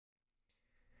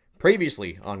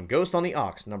Previously on Ghost on the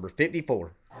Aux, number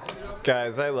 54.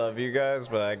 Guys, I love you guys,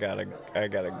 but I gotta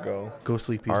go. Go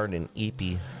sleepy. Arden,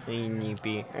 Eepy.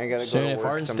 I gotta Soon, go to if work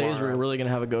Arden stays, tomorrow. we're really gonna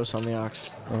have a ghost on the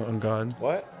ox. Oh, God.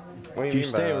 What? What do If you you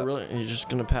mean stay, by we're that? really you're just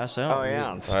gonna pass out. Oh yeah.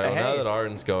 All right, now that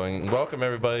Arden's going, welcome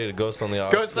everybody to Ghost on the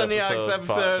Aux. Ghost on the Aux,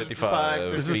 episode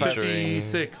 55. This is featuring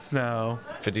 56 now.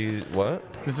 50, what?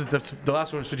 This is the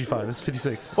last one was 55. This is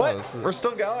 56. What? this is- We're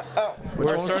still going? Oh. We're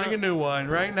one was starting that? a new one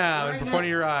right now in front of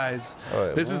your eyes. Oh,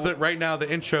 yeah. This is right now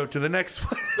the intro to the next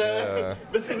one.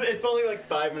 It's only like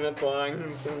 5 minutes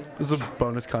long. This is a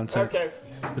bonus content. Okay.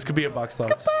 This could be a box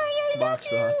thoughts. Box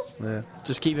thoughts. Yeah.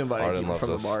 Just keep inviting Arden people loves from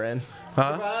the us. bar in.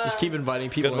 Huh? Just keep inviting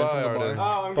people Goodbye, in from the Arden.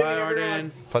 bar. Oh, I'm Bye, giving everyone,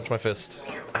 Arden. Punch my fist.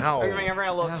 I'm giving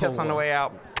everyone a little kiss on the way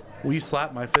out. Will you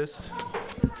slap my fist?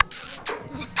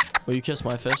 Will you kiss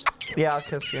my fist? Yeah, I'll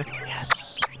kiss you.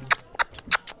 Yes.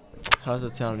 How does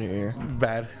it sound in your ear?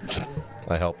 Bad.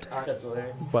 I helped.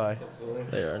 Bye.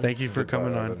 There. Thank you for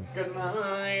coming on. Good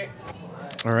night.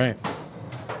 All right.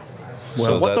 So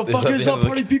Well, is What that- the fuck that is the up, end of the-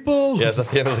 party people? Yeah, is that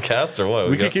the end of the cast or what?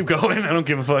 we can keep going. I don't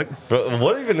give a fuck. Bro,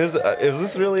 what even is it? Is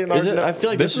this really an Is Arden? it? I feel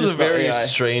like this this is is a very about AI.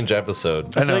 strange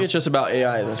episode. I feel like it's just about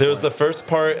AI at this There was point. the first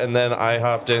part, and then I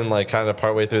hopped in like kind of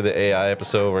partway through the AI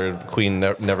episode where Queen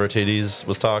Nevertitties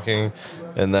was talking,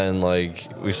 and then like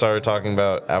we started talking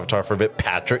about Avatar for a bit.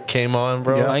 Patrick came on,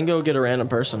 bro. Yeah. I can go get a random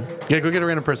person. Yeah, go get a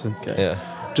random person. Yeah.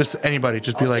 Just anybody.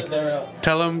 Just be like,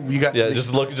 tell them you got. Yeah,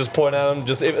 just point at him.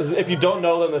 Just if you don't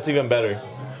know them, that's even better.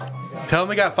 Tell them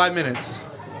we got 5 minutes.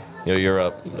 Yo, you're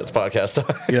up. It's podcast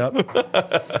time.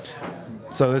 Yep.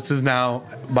 So this is now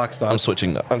box thoughts. I'm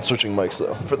switching mics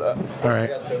though for that. All right.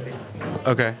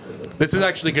 Okay. This is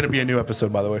actually going to be a new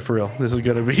episode, by the way, for real. This is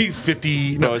going to be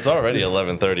 50. No, it's already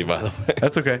 11:30, by the way.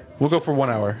 That's okay. We'll go for 1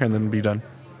 hour and then be done.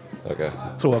 Okay.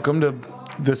 So welcome to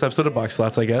this episode of Box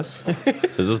Thoughts, I guess.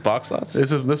 Is this box thoughts?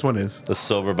 This one is. The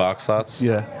sober box thoughts?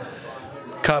 Yeah.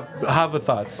 Hava We're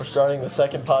thoughts. starting the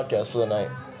second podcast for the night.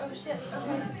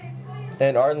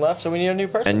 And Arden left, so we need a new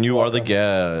person. And you are the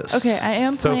guest. Okay, I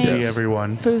am Sophie, playing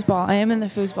everyone. foosball. I am in the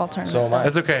foosball tournament. So am I.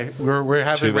 That's okay. We're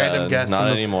having Too bad. random guests Not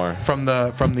anymore. from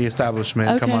the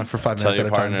establishment. Come Okay. on for 5 Tell minutes your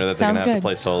at a time. partner that Sounds they're gonna have to good.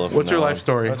 play solo. from What's your now life on.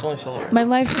 story? It's only solo. My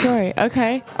life story.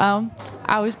 Okay.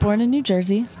 I was born in New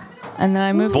Jersey, and then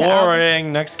I moved to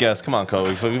Boring. Next guest. Come on,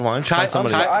 Kobe. Why don't you find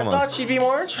somebody? I Come on. she'd be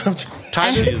more interesting.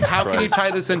 How can you Christ. tie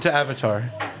this into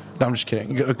Avatar? No, I'm just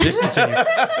kidding. Continue.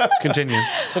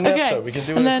 It's an Okay. episode. We can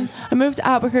do and it. then I moved to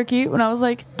Albuquerque when I was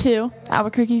like 2.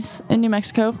 Albuquerque's in New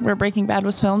Mexico, where Breaking Bad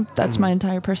was filmed. That's my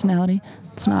entire personality.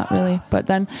 It's not really. But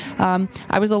then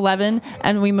I was 11,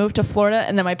 and we moved to Florida,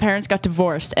 and then my parents got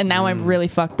divorced, and now I'm really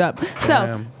fucked up. So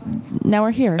Damn. now we're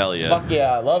here. Hell yeah. Fuck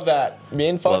yeah, I love that.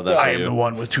 Being Love fucked that. up. I am the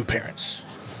one with 2 parents.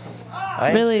 I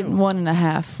am Really, too.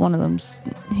 1.5. One of them's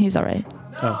he's all right.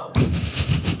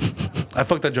 I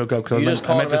fucked that joke up because You I just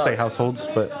meant, called to him say out. households,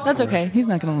 but That's okay. He's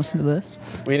not gonna listen to this.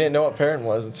 We didn't know what parent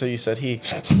was until you said he.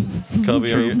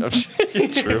 Kobe, are you?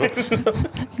 True.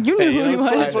 You knew who he was.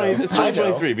 I know. It's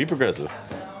 2023. Be progressive.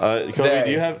 Kobe,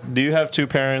 They. do you have 2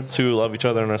 parents who love each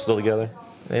other and are still together?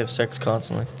 They have sex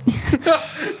constantly. so they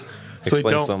Explains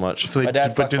don't. so much. So they, My dad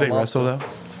but fucked do my they mom, wrestle too. though?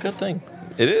 It's a good thing.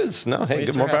 It is. No, hey,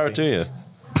 Makes good her more power happy. to you.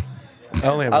 I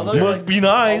only have I one. literally parent. Must be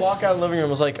nice. I walk out of the living room.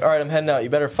 Was like, all right, I'm heading out. You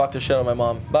better fuck the shit out of my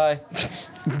mom. Bye.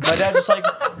 My dad's just like,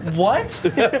 what?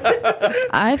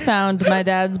 I found my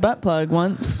dad's butt plug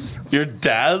once. Your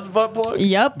dad's butt plug?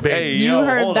 Yep. Hey, you yo,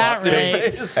 heard hold that on.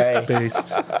 right. Hey,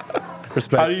 Based.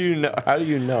 Respect. How do you know? How do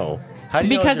you know? how do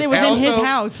you know Because it's it your was in his Also-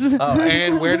 house.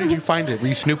 And where did you find it? Were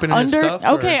you snooping in his Under stuff?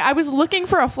 or- okay, I was looking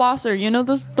for a flosser. You know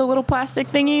those the little plastic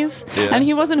thingies, Yeah. and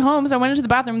he wasn't home, so I went into the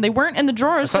bathroom. They weren't in the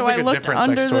drawers, so sounds like I a looked different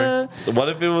under sex the. What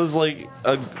if it was like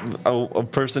a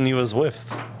person he was with?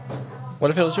 What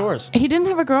if it was yours? He didn't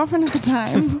have a girlfriend at the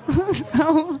time,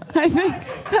 so I think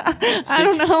I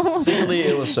don't know. Secretly,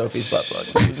 it was Sophie's butt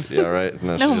plug. Yeah, right.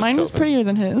 No, she's No, just mine was coping. prettier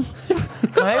than his.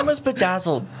 Mine was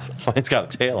bedazzled. Mine's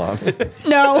got a tail on it.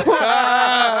 No.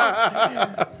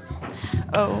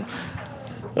 Oh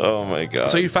Oh my god.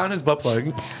 So you found his butt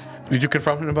plug. Did you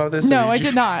confront him about this? no, or I you-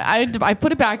 did not. I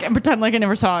put it back and pretend like I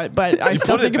never saw it, but I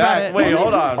still Put think it about back. it. Wait,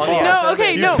 hold on. On the Pause. outside No,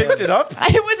 okay, of it. no. You picked it up?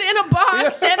 It was in a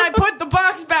box, and I put the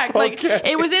box back. Like Okay.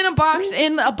 it was in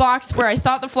a box where I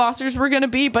thought the flossers were gonna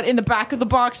be, but in the back of the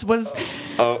box was.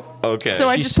 Oh, okay. So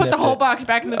I She just put the sniffed whole it. box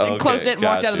back in the thing, Okay, closed it, and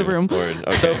walked got out of the you. room. Word.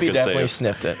 Okay, Sophie good definitely save.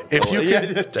 sniffed it. If you Yeah,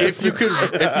 could, definitely. if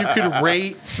you could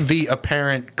rate the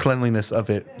apparent cleanliness of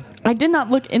it I did not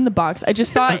look in the box. I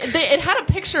just saw it had a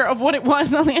picture of what it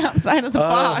was on the outside of the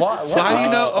box. So how do you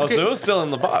know? Oh, Okay. so it was still in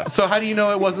the box. So how do you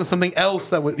know it wasn't something else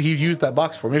that he used that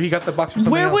box for? Maybe he got the box for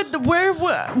something else.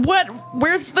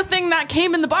 Where's the thing that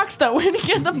came in the box though? Where did he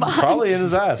get the box? Probably in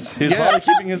his ass. He's Yeah. probably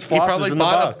keeping his He probably flossers in the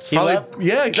bought a- box. probably-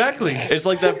 yeah, exactly. It's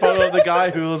like that photo of the guy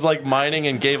who was like mining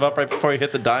and gave up right before he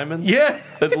hit the diamond. Yeah.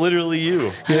 That's literally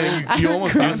you. Yeah, you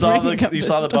almost regret You saw bringing up you this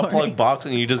saw the butt story. plug box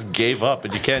and you just gave up,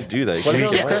 and you can't do that. You What if it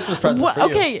can't was a get Christmas present What, for you?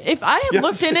 okay, if I had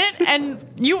looked in it and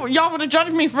y'all would have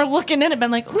judged me for looking in it, been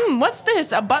like, what's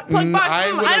this? A butt plug box? I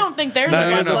I would've- don't think there's No, a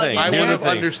butt here's the plug thing. in I there. would have Thing.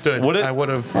 understood. Would it- I would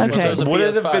have. Okay. understood. Would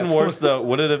it have PS5. been worse though?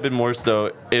 Would it have been worse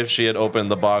though if she had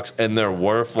opened the box and there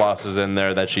were flossers in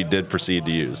there that she did proceed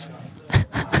to use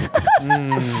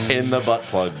in the butt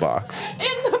plug box?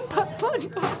 In the butt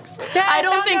plug box. I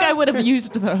don't think I would have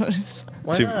used those.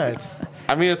 Why To- not?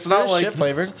 I mean, it's not It's like shit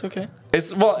flavored. It's okay.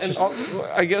 it's well. And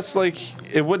I guess like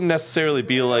it wouldn't necessarily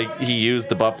be like he used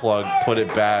the butt plug, put it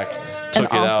back, took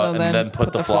it also out, and then then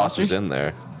put the flossers flossers. in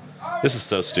there. This is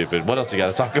so stupid. What else you got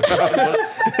to talk about?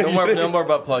 No more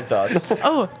butt plug thoughts.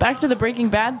 Oh, back to the Breaking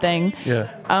Bad thing. Yeah.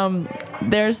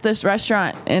 There's this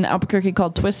restaurant in Albuquerque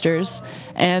called Twisters,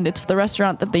 and it's the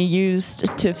restaurant that they used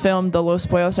to film the Los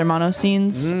Pollos Hermanos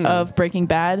scenes of Breaking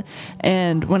Bad.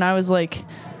 And when I was like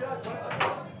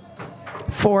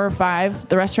 4 or 5,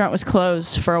 the restaurant was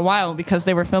closed for a while because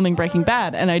they were filming Breaking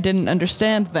Bad, and I didn't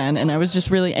understand then, and I was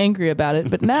just really angry about it.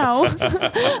 But now,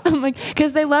 I'm like,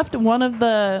 because they left one of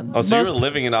the Oh, so you most were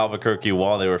living in Albuquerque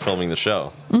while they were filming the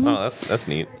show. Mm-hmm. Oh, that's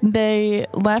neat. they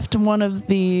left one of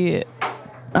the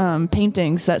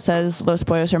paintings that says Los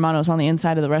Pollos Hermanos on the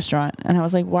inside of the restaurant, and I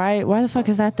was like, why the fuck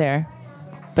is that there?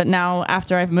 But now,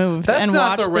 after I've moved That's and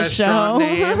not watched the the restaurant show,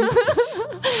 name.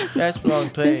 That's the wrong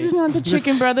this place. is not the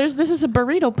Chicken Brothers. This is a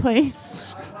burrito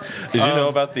place. Did you know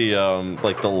about the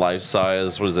like the life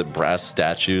size? What is it? Brass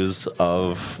statues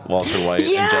of Walter White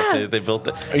Yeah. and Jesse. They built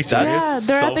that. Are you serious? Yeah,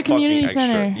 they're at the community fucking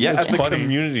extra. center. Yeah, That's at the funny.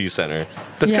 community center.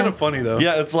 That's Yeah. kind of funny though.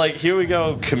 Yeah, it's like here we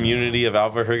go, community of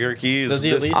Albuquerque. Does he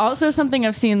at This- least- Also, something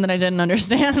I've seen that I didn't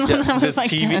understand when I was this like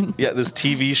TV, 10. yeah, this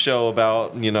TV show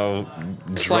about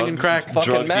Slanging crack. drug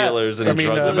Fucking meth. dealers and I mean,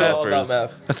 drug meth. All about developers.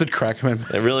 meth. I said crack, man.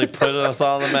 It really put us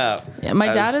on the map. Yeah, my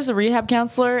dad As- is a rehab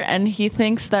counselor, and he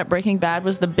thinks that Breaking Bad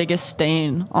was the biggest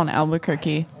stain on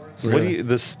Albuquerque. What do you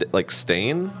this like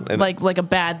stain? And Like a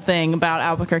bad thing about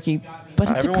Albuquerque. But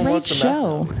it's Everyone a great wants the meth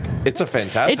show. it's a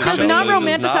fantastic. It does show, not but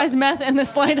romanticize meth in the It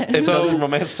slightest. doesn't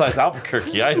romanticize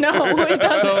Albuquerque. I No, it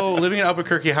doesn't. So living in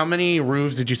Albuquerque, how many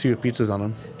roofs did you see with pizzas on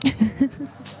them?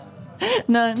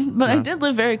 None. But I did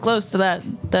live very close to that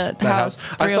house.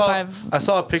 I saw 305 I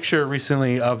saw a picture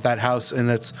recently of that house, and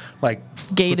it's like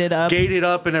gated up. gated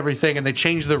up and everything, and they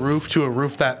changed the roof to a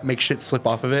roof that makes shit slip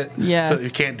off of it. Yeah. So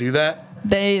you can't do that.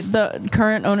 The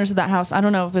current owners of that house, I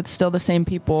don't know if it's still the same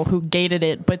people who gated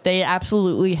it, but they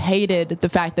absolutely hated the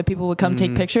fact that people would come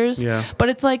take pictures. yeah. But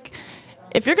it's like,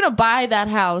 if you're gonna buy that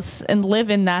house and live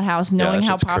in that house, knowing that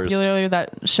how shit's cursed. popular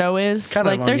that show is, Kind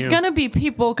of like on there's you. gonna be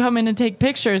people coming to take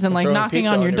pictures and like Throwing knocking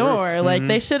pizza on on your your roof. door. Like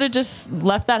they should have just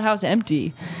left that house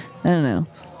empty. I don't know.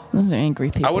 Those are angry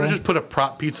people. I would have just put a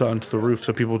prop pizza onto the roof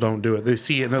so people don't do it. They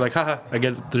see it and they're like, haha, I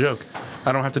get the joke.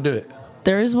 I don't have to do it.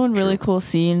 There is one really cool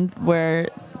scene where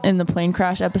in the plane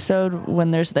crash episode when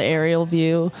there's the aerial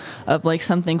view of like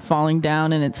something falling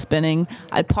down and it's spinning.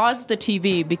 I paused the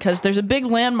TV because there's a big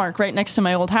landmark right next to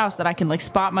my old house that I can like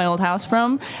spot my old house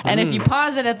from. And if you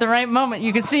pause it at the right moment,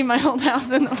 you can see my old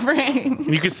house in the frame.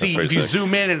 You can see, pretty if you sick.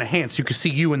 zoom in and enhance, you can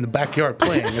see you in the backyard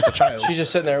playing as a child. She's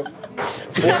just sitting there.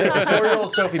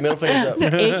 4-year-old Sophie, middle fingers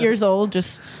up. 8 years old,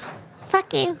 just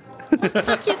Fuck you.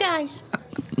 Fuck you guys.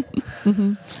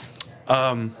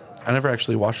 I never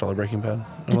actually watched all of Breaking Bad.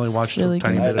 I've only It's watched really a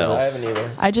tiny good. bit of I it. haven't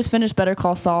either. I just finished Better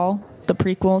Call Saul, the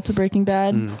prequel to Breaking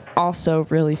Bad. Also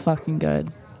really fucking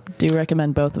good. Do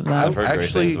recommend both of them. I've heard great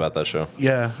Actually- things about that show.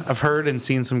 Yeah, I've heard and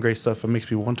seen some great stuff that makes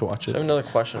me want to watch I have it. another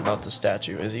question about the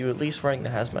statue. Is he at least wearing the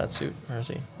hazmat suit, or is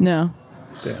he? No,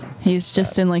 Damn. he's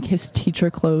just in like his teacher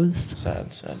clothes.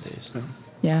 Sad, sad days.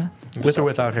 Yeah, With or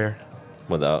without hair?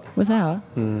 Without without.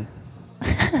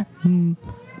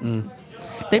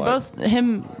 They Why? both,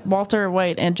 him, Walter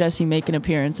White, and Jesse make an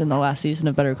appearance in the last season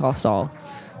of Better Call Saul.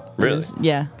 really.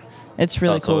 Yeah, it's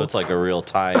really So cool. it's like a real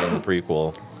tie-in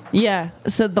prequel. Yeah,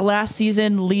 so the last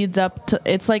season leads up to,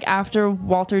 it's like after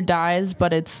Walter dies,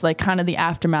 but it's like kind of the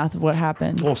aftermath of what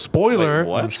happened. Well, spoiler. Wait,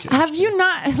 what? I'm just kidding. Have you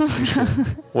not?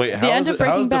 Wait, how end is of it?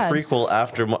 Breaking How's the Bad. prequel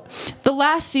after? The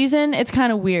last season, it's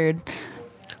kind of weird.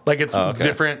 Like it's Oh, okay.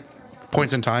 different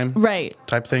points in time Right.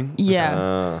 type thing?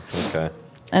 Yeah. Okay.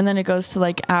 And then it goes to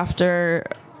like after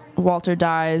Walter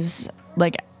dies,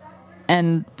 like,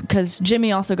 and because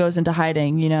Jimmy also goes into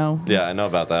hiding, you know. Yeah, I know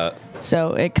about that.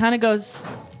 So it kind of goes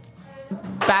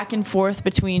back and forth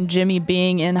between Jimmy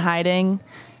being in hiding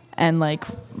and like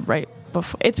right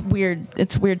before. It's weird.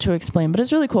 It's weird to explain, but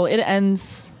it's really cool. It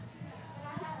ends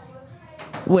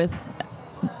with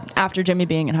after Jimmy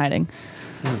being in hiding.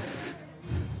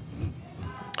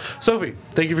 Sophie,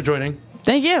 thank you for joining.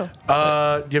 Thank you. Do you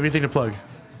have anything to plug?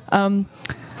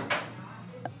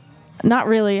 Not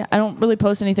really. I don't really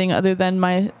post anything other than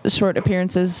my short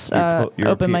appearances.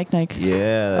 Open mic night.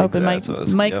 Yeah. Open mic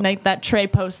yep. night. That Trey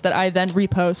post that I then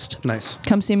repost. Nice.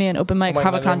 Come see me in open mic.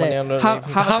 Hava Conde.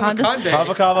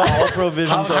 Hava Kava, all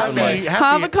provisions open mic.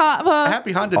 Hava Kava.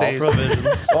 Happy Honda All days.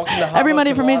 provisions. Welcome to Hava Every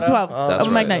Monday from 8 to 12. That's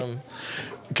Open mic right. night.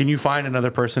 Can you find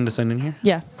another person to send in here?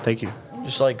 Yeah. Thank you.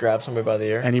 Just like grab somebody by the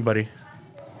ear. Anybody.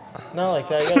 Not like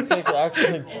that. You gotta pick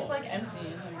actually. It's like empty.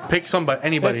 Pick somebody.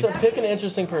 Anybody. Pick an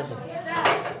interesting person.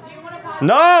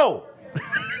 No.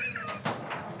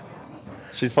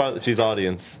 She's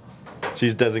audience.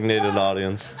 She's designated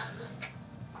audience.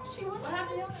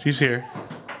 She's here.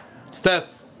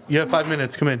 Steph, you have 5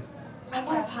 minutes. Come in. I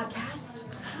want a podcast.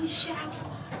 Holy shit.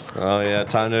 Oh yeah,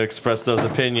 time to express those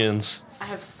opinions. I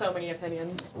have so many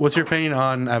opinions. What's your opinion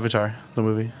on Avatar, the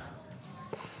movie?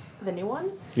 The new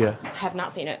one? Yeah, I have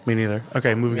not seen it. me neither.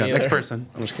 Okay, moving on. neither. Next person.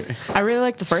 I'm just kidding. I really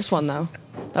like the first one though.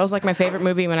 That was like my favorite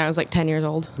movie when I was like 10 years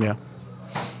old. Yeah.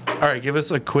 All right, give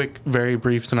us a quick, very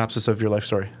brief synopsis of your life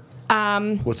story.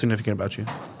 What's significant about you?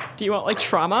 Do you want like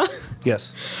trauma?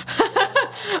 Yes.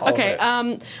 Okay.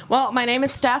 Well, my name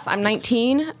is Steph. I'm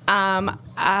 19.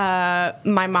 My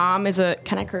mom is a.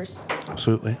 Can I curse?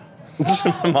 Absolutely.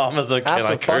 Mama's a can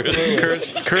I curse?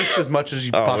 Absolutely. Curse as much as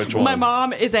you Oh, possibly which one? My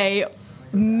mom is a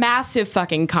massive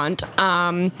fucking cunt.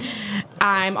 I'm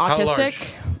autistic.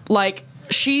 large? Like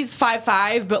she's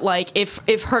 5'5", but like if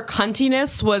her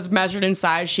cuntiness was measured in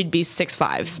size, she'd be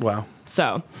 6'5". Wow.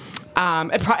 So,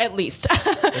 at least.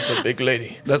 That's a big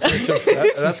lady.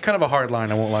 That's kind of a hard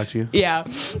line. I won't lie to you. Yeah.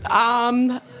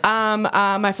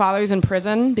 My father's in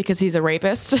prison because he's a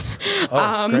rapist.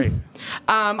 Oh, great.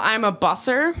 I'm a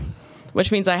busser,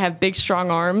 which means I have big,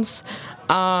 strong arms.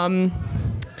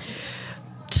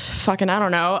 Fucking, I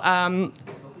don't know. I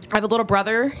have a little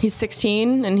brother. He's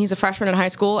 16, and he's a freshman in high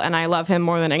school, and I love him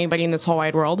more than anybody in this whole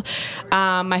wide world.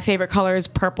 My favorite color is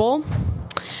purple.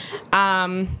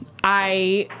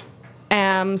 I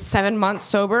am 7 months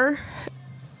sober.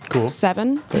 Cool.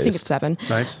 7? I think it's 7.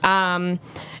 Nice. Congratulations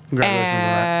on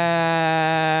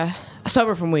that.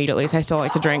 Sober from weed, at least. I still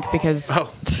like to drink because Oh,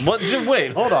 What?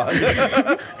 Wait, hold on.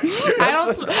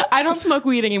 I don't smoke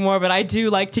weed anymore, but I do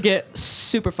like to get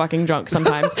super fucking drunk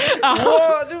sometimes. Wait,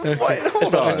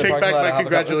 hold on. take back my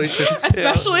congratulations.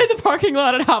 Especially in the parking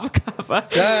lot at Hava.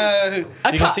 Yeah. You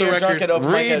can see her drunk at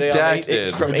open mic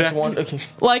Redacted. from 8 to 1. Okay.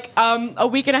 Like a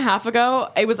week and a half ago,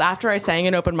 it was after I sang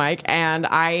an open mic, and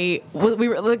we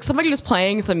were like somebody was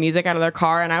playing some music out of their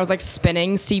car, and I was like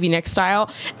spinning Stevie Nicks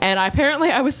style, and apparently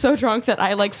I was so drunk that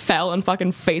I like fell and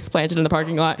fucking face planted in the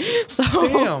parking lot. So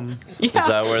Damn. yeah. Is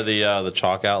that where the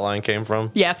chalk outline came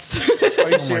from? Yes. Are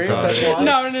you serious? God. That's why?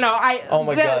 No. Oh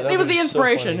my God, that It was would the be so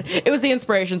inspiration. funny. It was the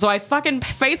inspiration. So I fucking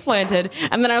face planted,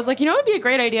 and then I was like, you know, it'd be a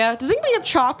great idea. Does anybody have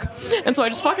chalk? And so I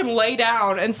just fucking lay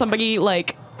down, and somebody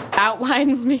like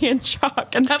outlines me in chalk,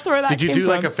 and that's where that. Did you came do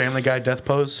from. like a Family Guy death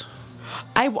pose?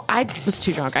 I was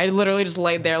too drunk. I literally just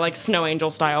laid there like snow angel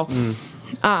style.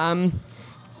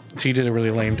 So you did a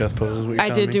really lame death pose. Is what you're I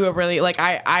telling did me? do a really like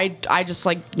I just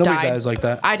like Nobody died. dies like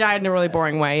that. I died in a really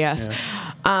boring way. Yes.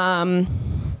 Yeah.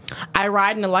 I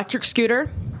ride an electric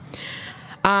scooter.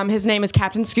 His name is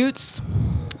Captain Scoots.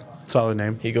 Solid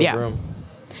name. He goes Yeah. room.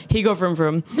 He go vroom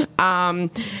vroom. I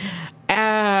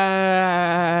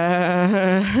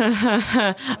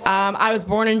was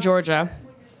born in Georgia.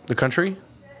 The country?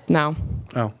 No,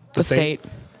 Oh, the state.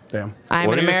 Damn. I'm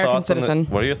What an are your American thoughts on citizen.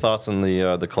 what are your thoughts on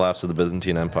the collapse of the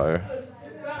Byzantine Empire?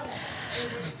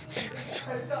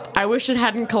 I wish it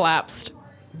hadn't collapsed.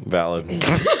 Valid.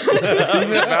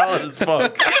 Valid as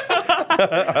fuck.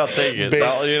 I'll take it.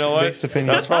 You know what? Based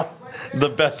opinion. That's probably the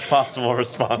best possible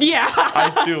response. Yeah.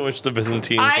 I too wish the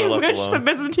Byzantines I were left wish alone. the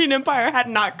Byzantine Empire had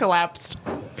not collapsed.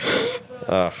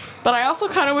 But I also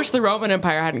kind of wish the Roman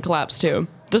Empire hadn't collapsed too.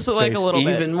 Just like a Based. little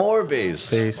bit. Even more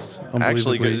based. Based.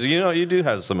 Actually, Unbelievably you do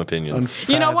have some opinions.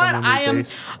 You know what? unfathomably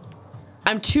based.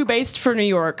 I'm too based for New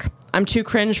York. I'm too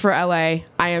cringe for LA.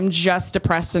 I am just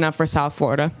depressed enough for South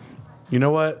Florida. You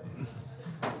know what?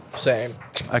 Same.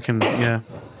 I can, yeah.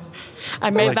 I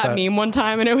made like that that. meme one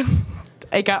time and it was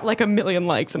it got like 1 million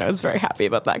likes, and I was very happy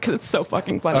about that because it's so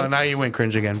fucking funny. Now you went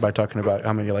cringe again by talking about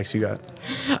how many likes you got.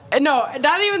 No,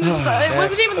 not even this. It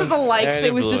wasn't even the likes.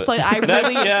 It was just like I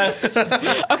really. Yes.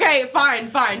 Okay, fine.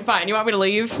 You want me to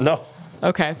leave? No.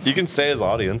 Okay. You can stay as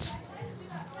audience.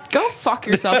 Go fuck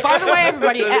yourself. By the way,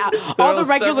 everybody, all the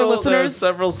regular listeners,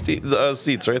 several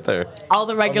seats right there. all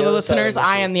the regular other side of listeners, the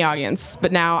I am seats. the audience.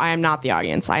 But now I am not the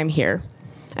audience. I am here,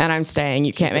 and I'm staying.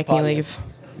 You can't the make me audience.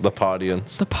 leave. The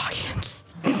audience. The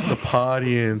audience. The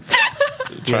audience.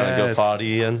 Trying to Yes. go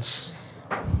audience.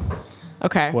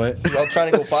 Okay. What? Y'all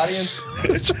trying to go audience?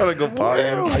 Trying to go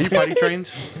audience. Are you potty trained?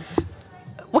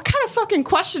 What kind of fucking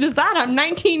question is that? I'm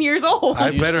 19 years old.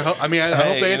 I better hope. I mean, I hope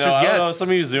the Hey, answer is I don't know, yes. some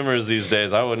of you Zoomers these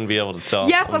days, I wouldn't be able to tell.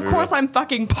 Yes, of course I'm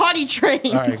fucking potty trained.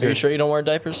 All right, Are you good. sure you don't wear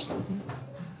diapers?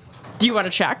 Do you want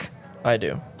to check? I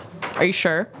do. Are you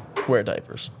sure? Wear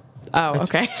diapers. Oh,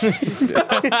 okay.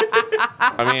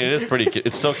 I mean, it is pretty.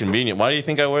 It's so convenient. Why do you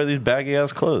think I wear these baggy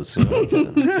ass clothes? You know?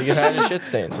 You can hide your shit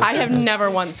stains. I have never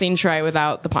once seen Trey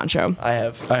without the poncho. I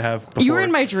have. I have. Before. You were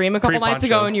in my dream a couple nights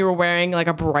Pre-poncho. ago, and you were wearing like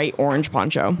a bright orange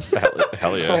poncho.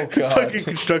 Hell yeah. God. Fucking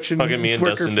construction. Fucking me and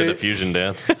worker Dustin did a fit. fusion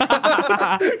dance. Yo.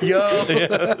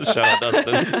 Shout out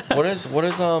Dustin. What is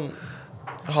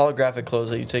holographic clothes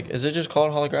that you take? Is it just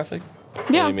called holographic? What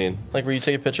do Yeah, you mean? Like where you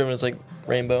take a picture and it's like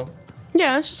rainbow?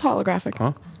 yeah, it's just holographic.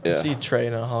 Huh? Yeah. See Trey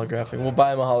in a holographic. We'll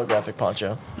buy him a holographic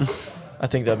poncho. I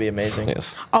think that'd be amazing.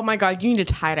 Yes. Oh my god, you need a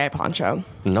tie dye poncho.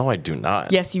 No, I do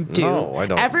not. Yes, you do. No, I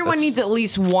don't. Everyone That's- needs at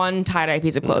least one tie dye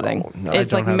piece of clothing. No,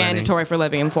 it's I like don't have mandatory for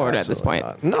living in Florida at this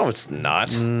point. No, it's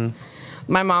not.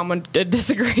 My mom would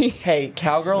disagree. Hey,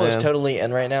 cowgirl is Man. totally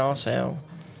in right now, so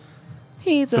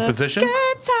He's a position?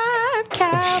 good time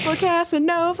cowboy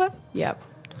Casanova. Yep.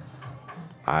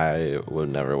 I would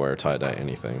never wear tie dye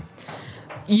anything.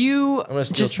 You gonna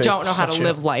steal just Trey's don't know how to poncho.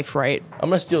 live life right. I'm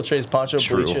gonna steal Trey's poncho,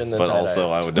 True, bleach it, and then but tie-dye also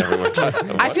it. I would never wear tie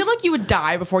dye. I feel like you would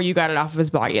die before you got it off of his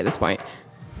body at this point. I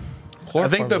think the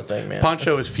Chloroform's a thing, man.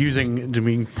 poncho is fusing to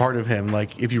being part of him.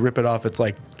 Like if you rip it off, it's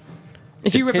like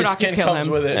If you rip His it off, you skin kill comes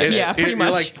him. with it. it's, Yeah, pretty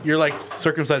much. You're like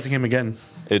circumcising him again.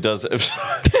 It does.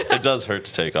 It does hurt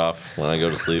to take off when I go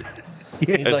to sleep.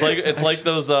 He's It's like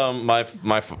those my.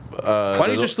 Why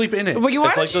don't you just sleep in it? Well, why It's don't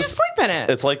like you those- just sleep in it?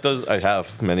 It's like those I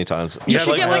have many times. You Yeah, should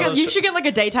like get one like of a, you should get like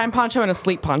a daytime poncho and a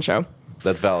sleep poncho.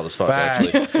 That's valid as fuck, Facts.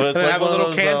 actually. But it's and like have a one of little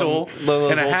those, candle one of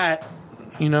those and a old- hat.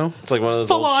 You know, It's like one of those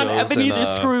Full old on shows Ebenezer in,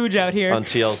 Scrooge out here. on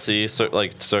TLC,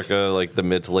 like circa like the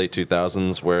mid to late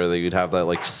 2000s, where they would have that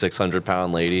like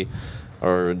 600-pound lady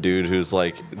or a dude who's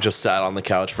like just sat on the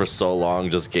couch for so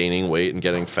long, just gaining weight and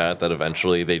getting fat that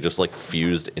eventually they just like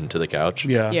fused into the couch.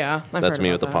 yeah, Yeah, I've That's heard me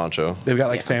about with the that. poncho. They've got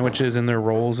like Yeah. sandwiches in their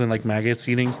rolls and like maggots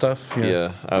eating stuff.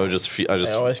 Yeah, I would just, I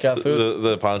just, They always got food.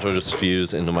 The poncho just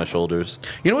fused into my shoulders.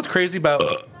 You know what's crazy about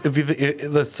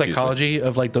the psychology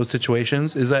of like those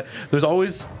situations is that there's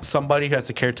always somebody who has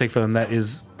to caretake for them that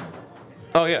is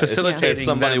Oh yeah, Facilitating it's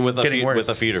somebody them with a getting worse. with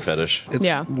a feeder fetish. it's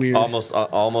Yeah. weird. Almost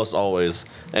always.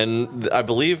 And I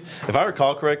believe, if I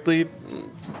recall correctly,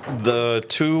 the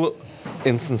two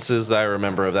instances that I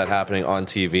remember of that happening on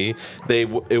TV,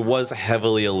 it was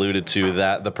heavily alluded to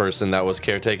that the person that was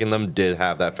caretaking them did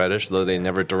have that fetish, though they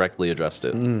never directly addressed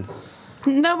it.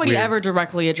 Nobody Weird. ever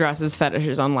directly addresses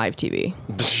fetishes on live TV.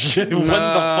 What the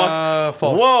fuck?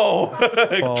 False. Whoa!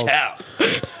 False. Cap.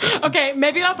 Okay,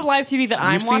 maybe not the live TV that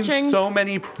I'm You've watching. seen so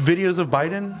many videos of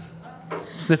Biden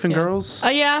sniffing girls.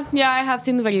 Yeah, I have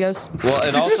seen the videos. Well,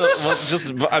 and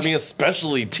also, I mean,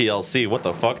 especially TLC. What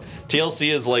the fuck?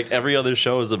 TLC is like every other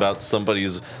show is about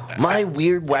somebody's my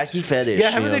weird wacky fetish. Yeah,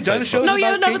 haven't they done type shows of- No, yeah,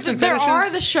 about no, kinks but and there are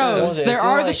fetishes? the shows. Yeah, There it's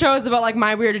are like- the shows about like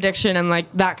my weird addiction and like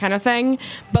that kind of thing.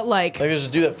 But like, Like there's a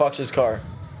dude that fucks his car.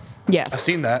 yes, I've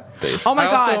seen that. Oh my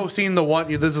I God. also seen the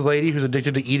one. There's a lady who's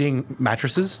addicted to eating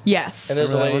mattresses. yes. And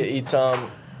there's a Remember lady that that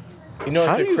eats you know, How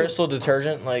like do the you- crystal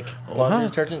detergent, like laundry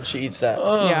detergent. She eats that.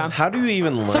 yeah. How do you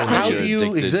even learn how that you're do you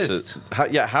addicted exist? to?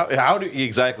 How do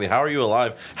exactly? How are you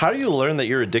alive? How do you learn that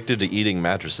you're addicted to eating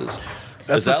mattresses?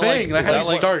 That's the thing. That's how you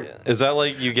like, start. Is that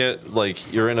like you get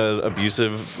like you're in an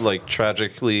abusive, like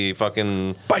tragically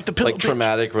fucking Bite the pillow, like bitch.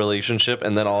 traumatic relationship,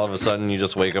 and then all of a sudden you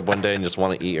just wake up one day and just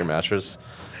want to eat your mattress?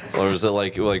 Or is it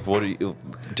like what are you?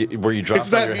 Were you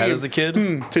dropped on your head meme. as a kid?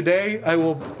 Today I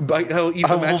will bite. I will eat I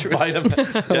the will mattress. bite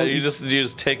a yeah, you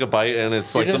just take a bite and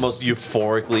it's like just- the most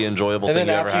euphorically enjoyable And thing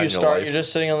then you ever after had you in your start, life. you're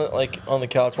just sitting on the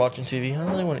couch watching TV. I don't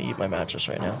really want to eat my mattress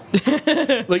right now.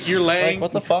 Like you're laying. Like,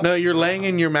 what the fuck? No, you're laying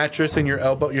in your mattress and your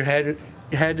elbow, your head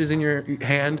is in your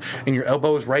hand, and your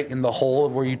elbow is right in the hole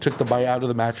of where you took the bite out of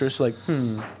the mattress. Like,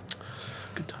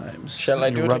 Good times. Shall I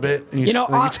You do it rub again? it. And You know,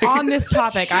 then take on it- this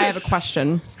topic, I have a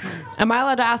question. Am I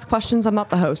allowed to ask questions? I'm not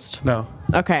the host. No.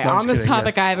 Okay, No, I'm on just this kidding,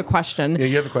 topic, yes. I have a question. Yeah,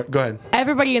 you have a question. Go ahead.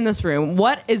 Everybody in this room,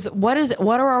 what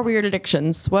are our weird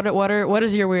addictions? What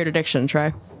is your weird addiction,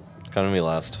 Trey? Come to me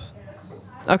last.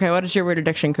 Okay, what is your weird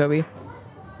addiction, Kobe?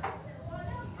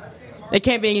 It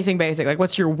can't be anything basic. Like,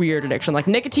 what's your weird addiction? Like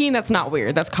nicotine, that's not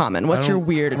weird. That's common. What's your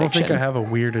weird I don't addiction? think I have a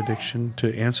weird addiction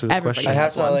to answer the Everybody question.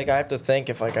 has one. I have to think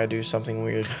if like I do something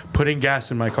weird. Putting gas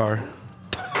in my car.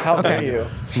 How Okay. dare you?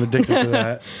 I'm addicted to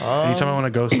that. Anytime I want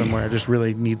to go somewhere, I just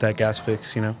really need that gas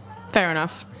fix, you know? Fair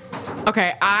enough.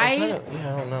 Okay, I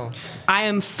don't know. I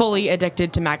am fully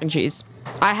addicted to mac and cheese.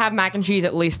 I have mac and cheese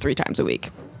at least 3 times a week.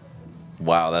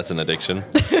 Wow, that's an addiction.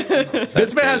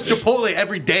 This man has Chipotle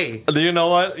every day. You know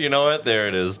what? There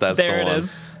it is. That's There the it one.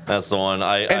 is. That's the one.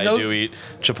 I those- do eat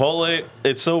Chipotle.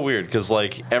 It's so weird because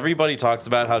like everybody talks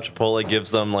about how Chipotle gives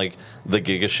them like the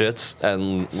giga shits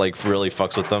and like really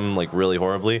fucks with them like really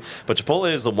horribly. But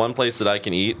Chipotle is the one place that I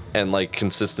can eat and like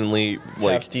consistently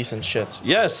like Have decent shits.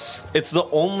 yes, it's the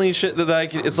only shit that I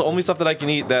can. It's the only stuff that I can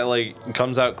eat that like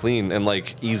comes out clean and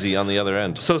like easy on the other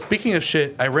end. So speaking of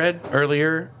shit, I read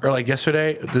earlier or like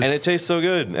yesterday. This, And it tastes so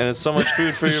good, and it's so much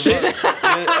food for your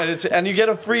butt. And you get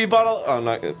a free bottle. Oh,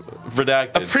 not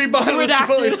redacted. free bottle of Redacted.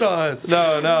 Chipotle sauce.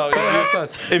 No.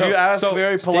 sauce. If No, you ask so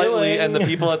very politely, stealing. and the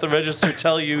people at the register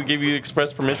give you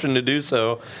express permission to do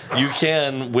so, you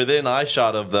can, within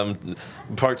eyeshot of them,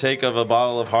 partake of a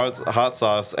bottle of hot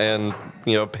sauce and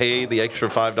pay the extra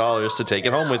 $5 to take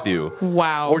it home with you.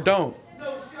 Wow. Or don't.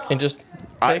 And just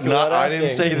I take it without didn't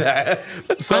asking. say that.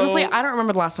 So Honestly, I don't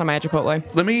remember the last time I had Chipotle.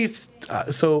 let me.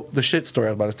 So the shit story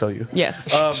I was about to tell you. Yes.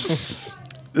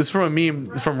 This is from a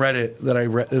meme from Reddit that I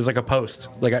read. It was like a post.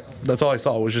 That's all I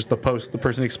saw was just the post, the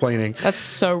person explaining. That's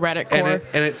so Reddit core.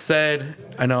 And it said,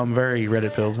 I know I'm very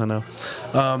Reddit pilled. I know.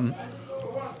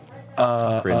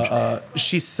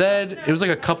 She said it was like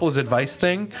a couple's advice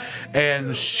thing,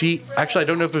 and she actually I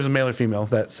don't know if it was a male or female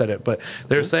that said it, but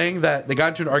they were saying that they got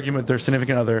into an argument with their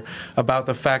significant other about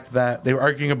the fact that they were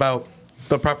arguing about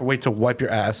the proper way to wipe your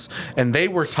ass, and they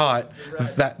were taught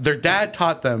that their dad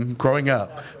taught them growing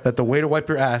up that the way to wipe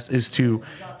your ass is to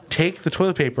take the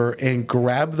toilet paper and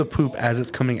grab the poop as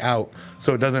it's coming out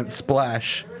so it doesn't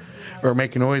splash or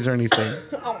make a noise or anything.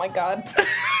 oh my god.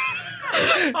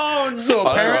 oh no. So,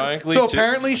 Unironically, too.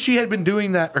 apparently she had been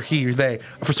doing that, or he or they.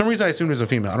 For some reason, I assumed it was a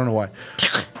female. I don't know why.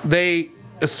 They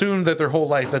assumed that their whole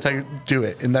life that's how you do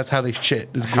it, and that's how they shit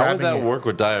is How would grabbing that it. work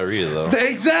with diarrhea, though?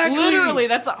 Exactly. Literally,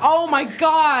 that's oh my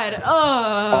god. Ugh.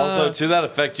 Also, to that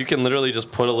effect, you can literally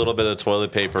just put a little bit of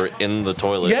toilet paper in the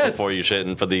toilet Yes. before you shit,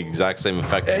 and for the exact same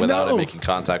effect I without know. it making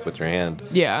contact with your hand.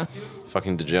 Yeah.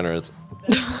 Fucking degenerates.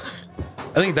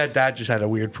 I think that dad just had a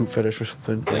weird poop fetish or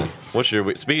something. Like, What's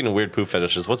your speaking of weird poop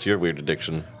fetishes? What's your weird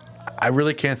addiction? I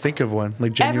really can't think of one.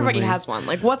 Like genuinely, Everybody has one.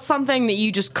 Like, what's something that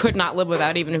you just could not live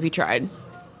without, even if you tried?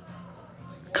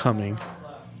 coming.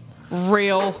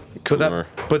 Real.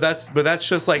 But that's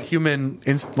just like human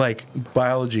like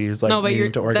biology is like No, but needing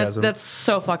you're to orgasm. that's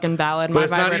so fucking valid. But My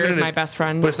it's not vibrator even is my best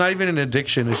friend. But it's not even an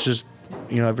addiction. It's just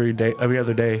every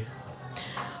other day.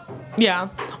 Yeah.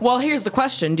 Well, here's the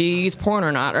question: do you use porn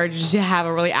or not, or do you have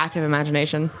a really active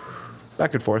imagination?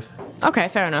 Back and forth. Okay,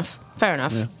 fair enough. Fair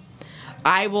enough. Yeah.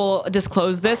 I will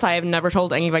disclose this. I have never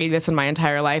told anybody this in my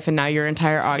entire life, and now your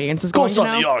entire audience is going to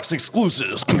know. Ox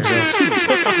exclusives.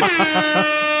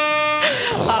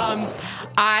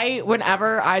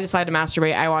 Whenever I decide to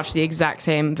masturbate, I watch the exact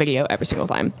same video every single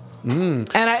time. And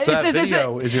So that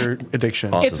video is your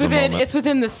addiction. Awesome. it's Autism within moment. it's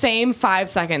within the same 5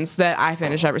 seconds that I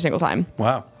finish every single time.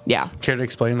 Wow. Yeah. Care to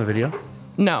explain the video?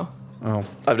 No. Oh.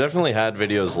 I've definitely had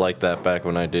videos like that back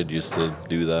when I did used to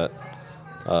do that.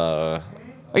 Are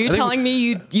you think- telling me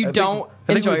you think- don't I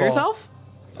think enjoy we've all- yourself?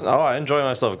 Oh, I enjoy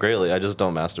myself greatly. I just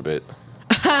don't masturbate.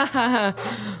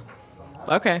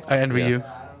 Okay. I envy Yeah. you.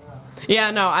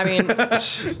 Yeah, no, I mean,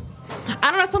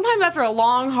 I don't know. Sometimes after a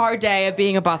long, hard day of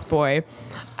being a busboy,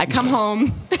 I come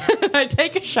home, I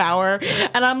take a shower,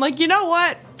 and I'm like, you know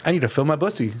what? I need to fill my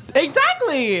bussy.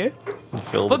 Exactly.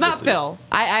 Phil But the not pussy. Phil.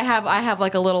 I have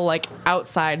like a little like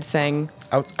outside thing.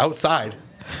 Outside.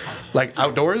 Like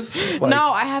outdoors? Like,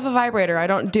 No, I have a vibrator. I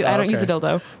don't use a okay.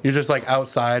 dildo. You're just like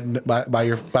outside by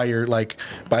your by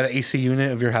the AC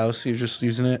unit of your house. You're just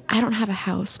using it. I don't have a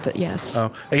house, but yes.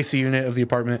 Oh, AC unit of the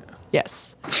apartment.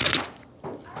 Yes.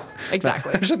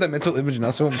 Exactly. I just had that mental image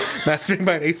now. Someone masturbating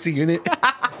by an AC unit.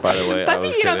 By the way, I That'd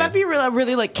was be, kidding. that'd be a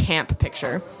really like camp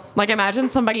picture. Like imagine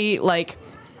somebody like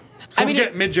Someone mean,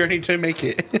 get Mid-Journey to make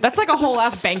it. that's like a whole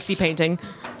ass Banksy painting.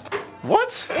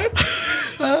 What?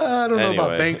 I don't know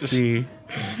about Anyway. Banksy.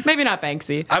 Maybe not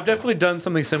Banksy. I've definitely done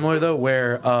something similar though,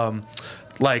 where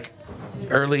like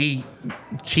early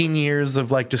teen years of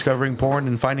like discovering porn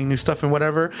and finding new stuff and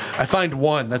whatever. I find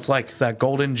one that's like that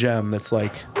golden gem that's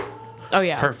like Oh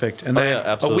yeah. perfect, and then yeah, a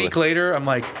absolutely. week later, I'm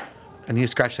like, I need to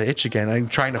scratch the itch again. I'm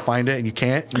trying to find it and you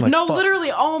can't. I'm like, No, fuck.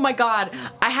 literally. Oh my god,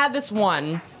 I had this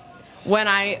one.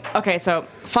 Okay, so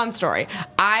fun story.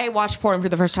 I watched porn for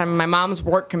the first time on my mom's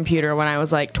work computer when I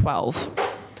was like 12.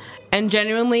 And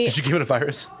genuinely, Did you give it a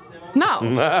virus? no.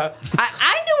 I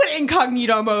knew what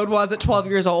incognito mode was at 12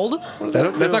 years old. That's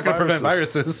not going to prevent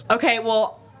viruses. Okay,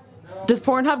 well, does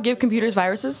Pornhub give computers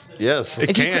viruses? Yes.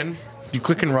 It If you can. You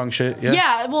clicking wrong shit. Yeah.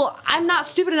 Yeah, well, I'm not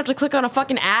stupid enough to click on a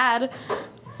fucking ad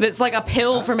that's like a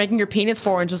pill for making your penis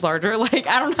 4 inches larger. Like,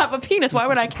 I don't have a penis. Why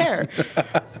would I care?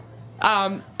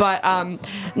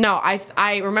 No,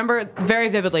 I remember very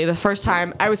vividly the first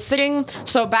time I was sitting.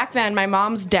 So back then, my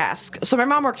mom's desk. So my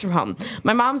mom works from home.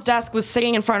 My mom's desk was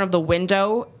sitting in front of the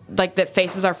window, like that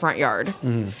faces our front yard.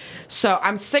 So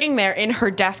I'm sitting there in her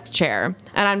desk chair,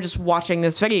 and I'm just watching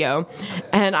this video.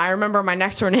 And I remember my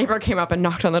next door neighbor came up and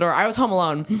knocked on the door. I was home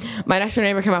alone. My next door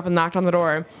neighbor came up and knocked on the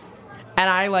door, and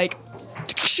I like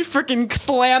freaking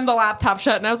slammed the laptop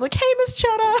shut. And I was like, "Hey, Miss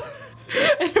Chetta."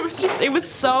 And it was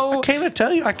so. Can't I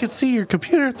tell you? I could see your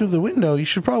computer through the window. You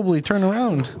should probably turn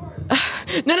around.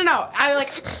 No.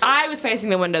 I was facing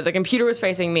the window. The computer was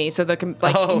facing me, so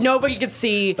nobody could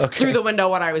see through the window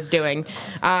what I was doing.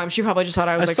 She probably just thought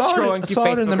I was scrolling I through saw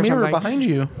Facebook it in the or mirror something. behind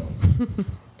you.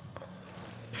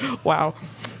 Wow.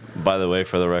 By the way,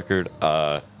 for the record,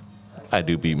 I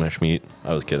do beat my meat.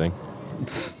 I was kidding.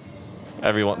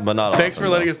 Everyone, but not. Thanks often,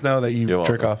 for letting though. us know that you You're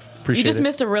jerk welcome. off. Appreciate You just it.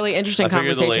 missed a really interesting I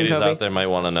figured the conversation, ladies Kobe. out there might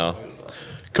want to know.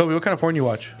 Kobe, what kind of porn you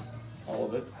watch?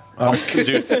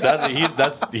 Dude,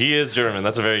 he is German.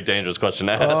 That's a very dangerous question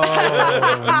to ask.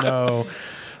 Oh no.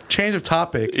 Change of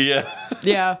topic. Yeah.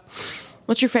 Yeah.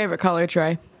 What's your favorite color,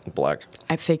 Trey? Black.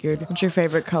 I figured. What's your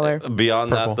favorite color?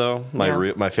 Beyond Purple. that, though, my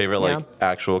Yeah. my favorite Yeah.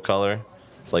 actual color,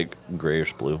 it's like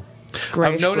grayish blue.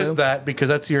 Grayish I've noticed blue. that because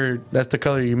that's the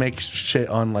color you make shit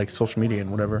on like social media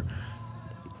and whatever.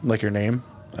 Like your name.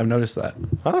 I've noticed that.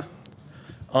 Huh?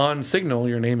 On Signal,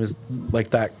 your name is like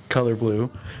that color blue.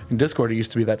 In Discord, it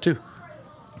used to be that too.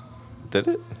 Did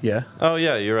it? Yeah. Oh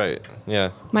yeah, you're right.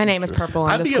 Yeah. My name is Purple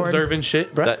on I'd be Discord. observing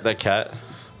shit, bro. That cat,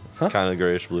 kind of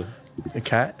grayish blue. A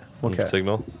cat? What cat?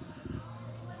 Signal.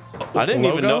 I didn't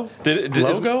even know.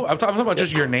 Logo? I'm talking about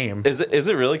just your name. Is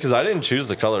it really? Because I didn't choose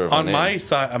the color of On my my name.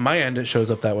 side, on my end, it shows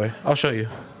up that way. I'll show you.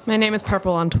 My name is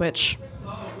Purple on Twitch.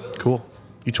 Cool.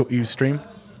 You stream?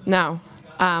 No.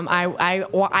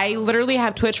 I literally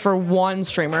have Twitch for one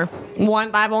streamer.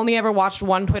 I've only ever watched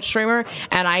one Twitch streamer,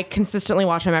 and I consistently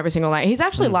watch him every single night. He's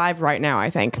actually live right now, I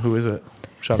think. Who is it?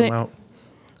 Shout Say- him out.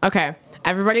 Okay,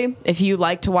 everybody, if you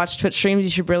like to watch Twitch streams, you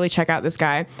should really check out this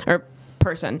guy or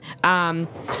person.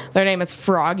 Their name is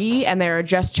Froggy, and they're a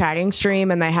just chatting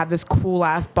stream, and they have this cool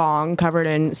ass bong covered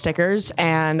in stickers,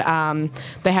 and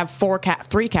they have 3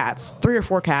 or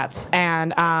 4 cats,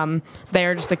 and they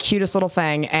are just the cutest little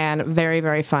thing and very,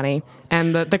 very funny.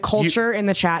 And the culture in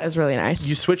the chat is really nice.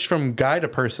 You switched from guy to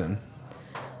person.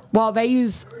 Well, they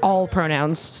use all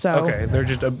pronouns, so Okay,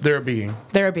 they're a being.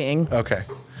 they're a being. Okay.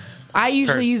 I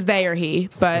usually Heard. use they or he,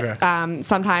 but Okay.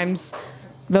 sometimes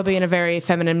they'll be in a very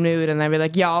feminine mood and they'll be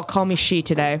like, "Y'all call me she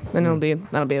today," and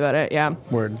that'll be about it. Yeah.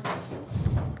 Word.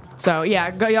 So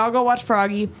yeah, y'all go watch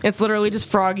Froggy. It's literally just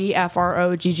Froggy,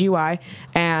 Froggy,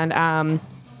 and I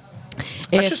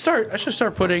should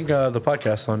start putting the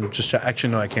podcast on just chat.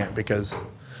 Actually, no, I can't because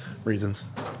reasons.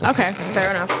 Okay,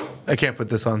 fair enough. I can't put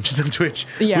this on Twitch.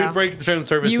 Yeah. We'd break the term of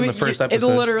service in the first It's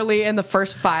episode. literally in the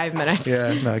first 5 minutes.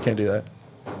 Yeah, no, I can't do that.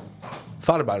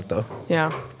 Thought about it though.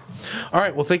 Yeah. All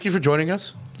right, well, thank you for joining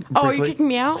us. Oh, are you briefly. kicking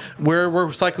me out?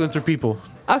 We're cycling through people.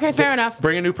 Okay, fair enough.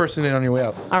 Bring a new person in on your way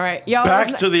out. All right, y'all.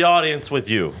 Back to the audience with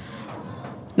you.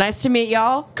 Nice to meet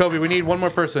y'all. Kobe, we need one more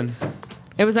person.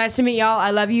 It was nice to meet y'all.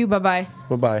 I love you. Bye bye.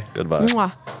 Bye-bye. Goodbye.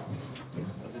 Mwah.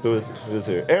 Who's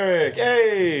here? Eric.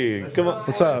 Hey, come on.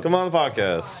 What's up? Come on the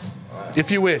podcast.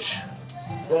 If you wish.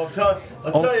 Well,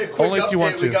 I'll tell you a quick only if update. you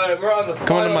want to. We're on the Come on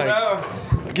final to Mike. round.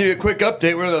 I'll give you a quick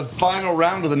update. We're in the final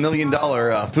round of the $1 million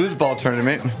foosball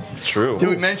tournament. True. Did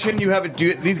we mention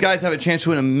these guys have a chance to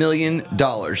win $1 million?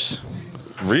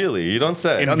 Really? You don't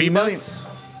say. In A V-Bucks?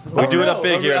 We do it up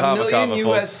big here at Hava $1 Kava, million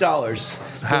folks. US dollars.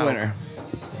 The How? winner.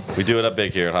 We do it up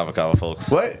big here at Hava Kava, folks.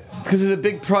 What? Because it's a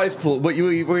big prize pool.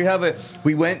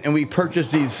 We went and we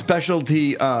purchased these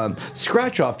specialty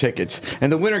scratch-off tickets,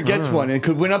 and the winner gets one and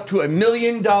could win up to $1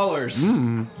 million.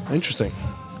 Interesting.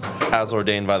 As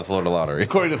ordained by the Florida Lottery.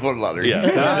 According to the Florida Lottery. Yeah.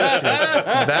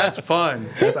 That's fun.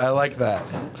 I like that.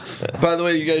 By the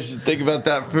way, you guys should think about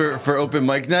that for open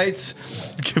mic nights.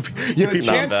 You have a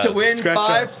chance to win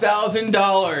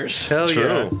 $5,000. Hell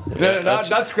True. yeah. No,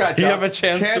 not scratch. You off. have a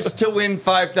chance to win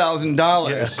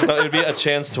 $5,000. No, it'd be a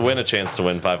chance to win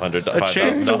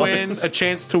 $500. A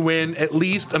chance to win at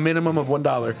least a minimum of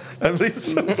 $1. At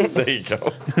least. There you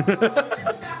go.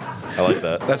 I like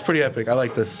that. That's pretty epic. I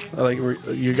like this.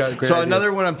 You got great So ideas.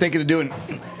 another one I'm thinking of doing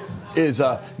is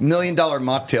a $1 million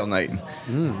mocktail night.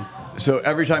 So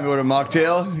every time you order a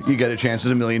mocktail, you get a chance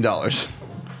at $1 million. Are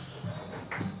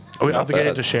we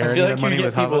obligated to share I feel any like money you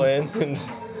with get people Hava? in and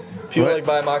people What? like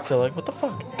buy a mocktail like, what the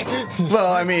fuck?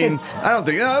 Well, I mean, I don't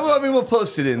think. We'll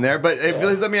post it in there. But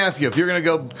let me ask you: if you're going to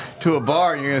go to a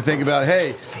bar and you're going to think about,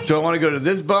 hey, do I want to go to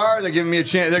this bar? They're giving me a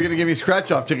chance. They're going to give me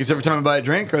scratch-off tickets every time I buy a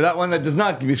drink, or that one that does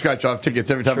not give me scratch-off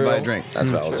tickets every time I buy a drink. That's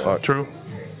valid as fuck. True.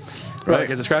 Right,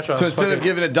 get the scratch off. So instead of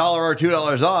giving $1 or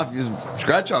 $2 off, use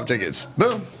scratch-off tickets.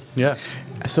 Boom. Yeah.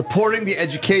 Supporting the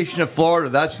education of Florida.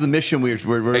 That's the mission we're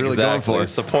really going for.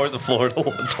 Support the Florida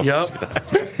one.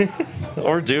 Yep.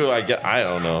 Or I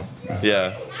don't know.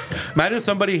 Yeah. Imagine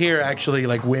somebody here actually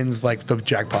like wins like the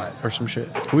jackpot or some shit.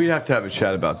 We'd have to have a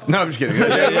chat about that. No, I'm just kidding.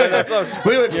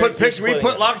 We would put pictures. We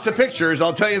put lots of pictures.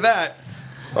 I'll tell you that.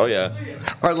 Oh, yeah.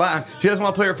 All right, you guys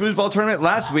want to play our foosball tournament?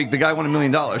 Last week, the guy won $1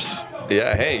 million.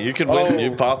 Yeah, hey, you could win.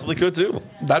 You possibly could, too.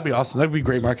 That'd be awesome. That'd be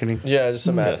great marketing. Yeah, just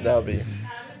imagine. That would be.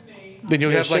 Then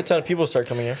you'll A have shit like ton of people start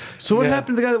coming here. So what Yeah.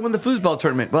 happened to the guy that won the foosball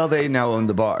tournament? Well, they now own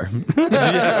the bar.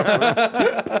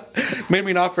 made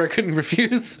me an offer I couldn't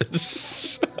refuse.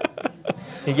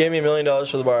 He gave me $1 million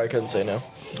for the bar. I couldn't say no.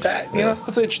 That's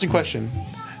an interesting question.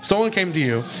 Someone came to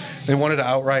you and wanted to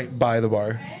outright buy the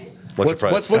bar. What's your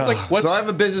price? What's So I have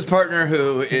a business partner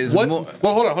who is what? more.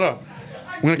 Well, hold on.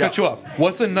 I'm gonna cut you off.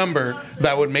 What's a number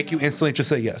that would make you instantly just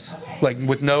say yes, like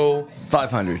with no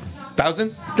 500.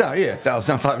 1,000? No, yeah, that was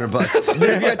not $500.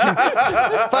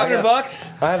 $500?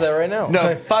 I have that right now.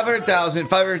 No, 500,000.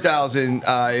 500,000.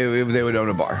 They would own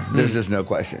a bar. There's just no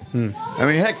question. I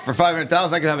mean, heck, for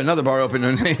 500,000, I could have another bar open.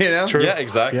 True. Yeah,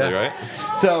 exactly, Yeah.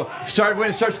 right? So when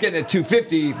it starts getting at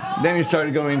 250, then you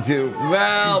started going to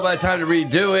by the time to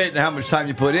redo it and how much time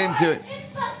you put into it.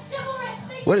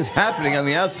 What is happening on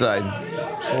the outside?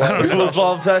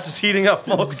 Foosball match is heating up,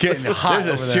 folks. It's getting hot.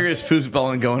 There's a serious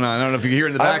foosballing going on. I don't know if you can hear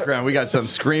in the background. We got some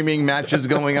screaming matches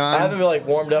going on. I haven't been like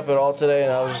warmed up at all today,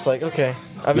 and I was just like, okay.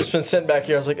 I've just been sitting back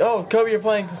here. I was like, oh, Kobe, you're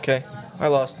playing. Okay, I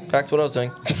lost. Back to what I was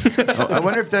doing. I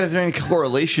wonder if that is there any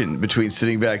correlation between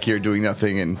sitting back here doing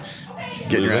nothing and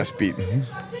getting your ass beat.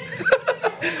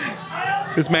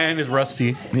 This man is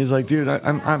rusty. He's like, dude,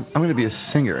 I'm going to be a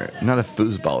singer, not a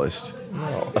foosballist.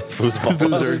 A foosball.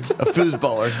 A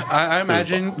foosballer. I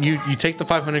imagine you take the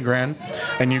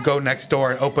 $500,000 and you go next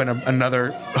door and open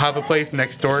another Hava place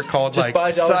next door called Just like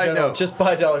buy Dollar side General. note. Just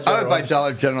buy Dollar General. I would buy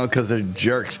Dollar General because they're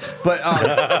jerks. But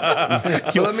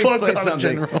let me fuck explain Dollar something.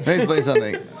 General. Let me explain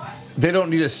something. They don't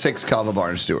need a 6 Kava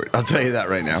bar in Stewart. I'll tell you that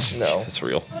right now. No. That's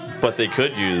real. But they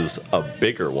could use a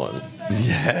bigger one.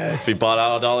 Yes. If we bought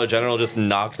out a Dollar General, just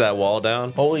knocked that wall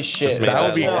down. Holy shit. Just make That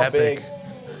would be How epic. big-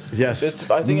 Yes. I think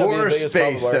that'd be more the biggest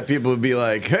space Kava bar. that people would be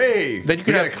like, hey, Then you we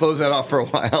could got to have- close that off for a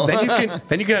while.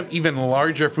 Then you can have even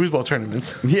larger foosball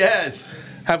tournaments. Yes.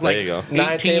 Have like There you go. 18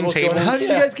 9 tables tables. going How did you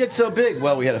guys get so big?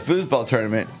 Well, we had a foosball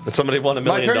tournament. And somebody won $1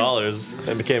 My million turn?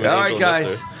 and became an All angel right, guys.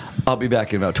 investor. I'll be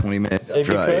back in about 20 minutes If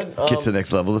after you I could, get to the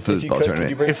next level of the If you foosball could, could you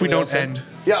tournament. bring If we somebody don't else in? end,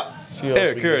 Yeah. See who else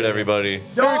Eric, we hear can it, do. everybody.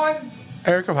 Dawn.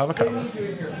 Eric of Hava Kava.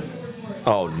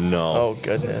 Oh, no. Oh,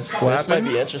 goodness. This happened?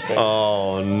 might be interesting.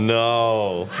 Oh,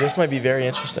 no. This might be very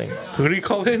interesting. Who do you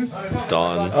call in?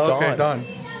 Dawn. Okay, Dawn. Don.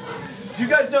 Do you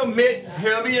guys know Mitt?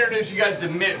 Here, let me introduce you guys to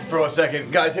Mitt for a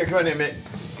second. Guys, here, come on in, Mitt.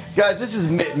 Guys, this is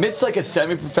Mitt. Mitt's like a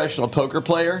semi-professional poker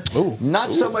player. Ooh.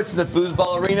 Not so much in the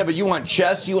foosball arena, but you want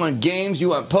chess, you want games, you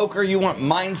want poker, you want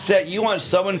mindset, you want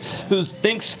someone who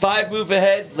thinks 5 moves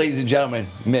ahead. Ladies and gentlemen,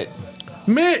 Mitt.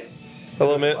 Mitt!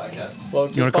 Hello, Mitt. Well,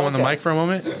 You want to come on the mic for a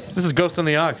moment? This is Ghost on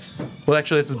the Ox. Well,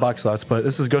 actually, this is Box Slots, but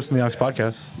this is Ghost on the Ox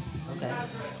podcast. Okay.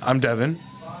 I'm Devin.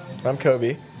 I'm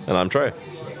Kobe. And I'm Trey.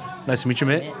 Nice to meet you,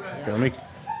 Mitt. Here, let me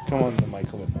come on the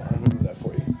mic a little more. I'm going to do that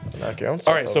for you. Knock your own All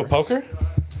stuff right, so over. poker?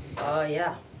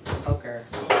 Yeah. Poker.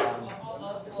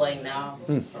 Playing now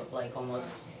for like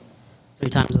almost 3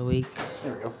 times a week.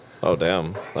 There we go. Oh,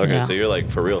 damn. Okay, Yeah. so you're like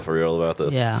for real about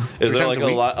this. Yeah. Is 3 there times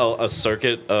like a week? a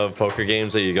circuit of poker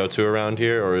games that you go to around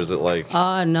here, or is it like?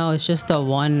 No, it's just the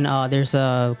one. There's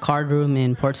a card room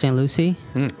in Port St. Lucie.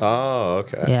 Oh,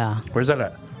 okay. Yeah. Where's that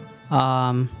at?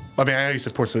 I mean, I know you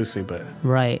said Port Lucie, but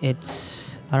Right.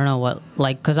 It's I don't know what,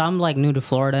 like, cause I'm like new to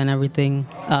Florida and everything.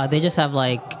 They just have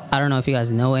like, I don't know if you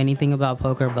guys know anything about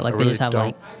poker, but like I they really just have don't.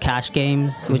 like cash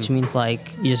games, which means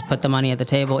like you just put the money at the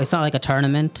table. It's not like a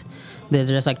tournament. There's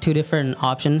just like two different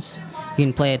options. You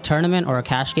can play a tournament or a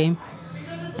cash game.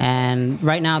 And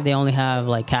right now they only have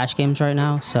like cash games right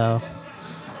now, so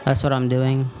that's what I'm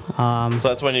doing. So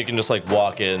that's when you can just like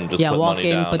walk in, just Yeah, put walk money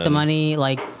in, down put the and- money,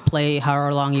 like play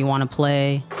however long you want to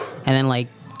play, and then like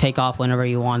take off whenever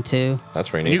you want to. That's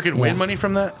pretty And neat. you can win Yeah. money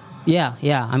from that? Yeah,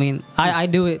 yeah. I mean, I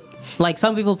do it, like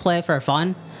some people play it for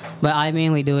fun, but I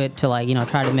mainly do it to like,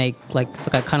 try to make like,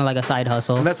 it's like kind of like a side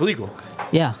hustle. And that's legal.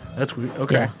 Yeah. That's weird.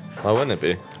 Okay. Yeah. Why wouldn't it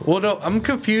be? Well, no, I'm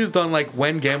confused on like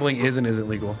when gambling is and isn't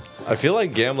legal. I feel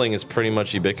like gambling is pretty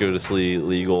much ubiquitously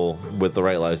legal with the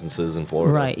right licenses in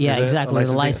Florida. Right, yeah, Is it a exactly.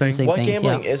 The licensing thing? licensing What thing.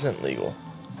 gambling yeah. isn't legal?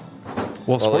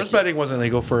 Well, sports like- betting wasn't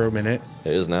legal for a minute.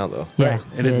 It is now though. Yeah, Right,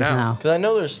 it is now. Because I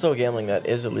know there's still gambling that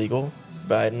is illegal,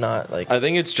 but I'm not like. I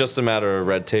think it's just a matter of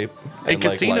red tape. And like,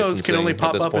 casinos can only licensing at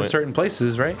pop this up in point. certain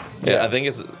places, right? Yeah, I think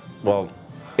it's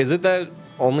is it that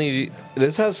only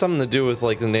this has something to do with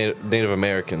like the Native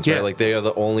Americans, Yeah. right? Like they are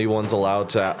the only ones allowed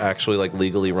to actually like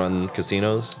legally run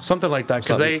casinos. Something like that,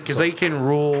 because they can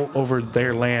rule over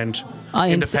their land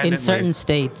independently. in certain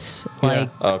states, like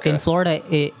Okay. in Florida,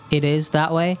 it is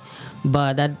that way,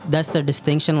 but that's the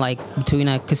distinction, like between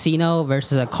a casino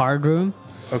versus a card room.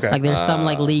 Okay. Like there's some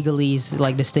like legalese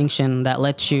like distinction that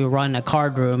lets you run a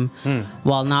card room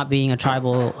while not being a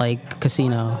tribal like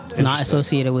casino, not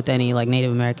associated with any like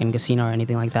Native American casino or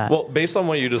anything like that. Well, based on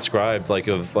what you described, like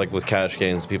with cash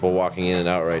games, people walking in and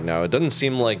out right now, it doesn't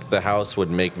seem like the house would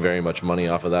make very much money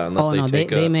off of that unless oh they no, take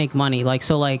they make money. Like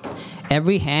so, like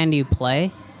every hand you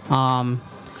play,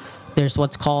 there's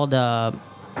what's called a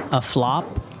flop,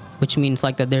 which means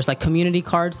like that there's like community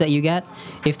cards that you get.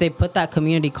 If they put that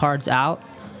community cards out,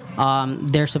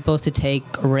 they're supposed to take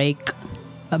rake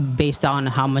based on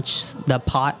how much the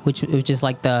pot, which is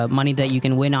like the money that you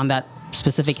can win on that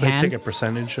specific So they hand. take a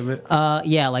percentage of it.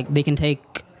 Yeah, like they can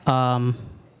take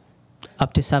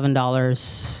up to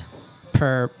 $7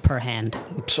 per hand,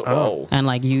 Oh, and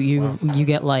like you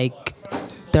get like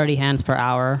 30 hands per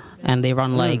hour, and they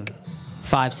run like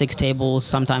 5-6 tables,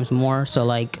 sometimes more. So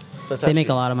like That's they make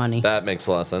actually- a lot of money. that makes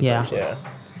a lot of sense. Yeah. Actually. Yeah.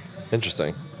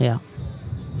 Interesting. Yeah.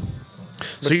 But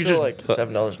So you still, just like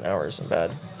 $7 an hour isn't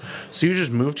bad. so you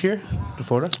just moved here to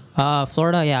Florida?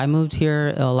 Florida. Yeah, I moved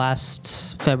here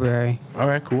last February. All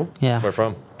right, cool. Yeah. Where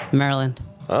from? Maryland.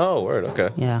 Oh, word. Okay.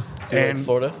 Yeah. Do you And- like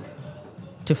Florida?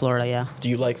 To Florida. Yeah. Do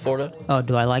you like Florida? Oh,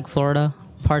 do I like Florida?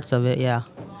 Parts of it. Yeah.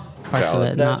 Parts of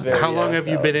Valid. it. That's Not. very- How long yeah, have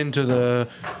you valid. been into the?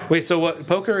 Wait, so what?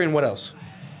 Poker and what else?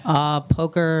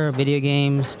 Poker, video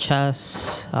games,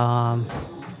 chess.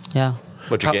 Yeah.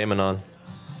 What you How- gaming on?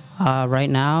 Right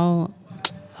now,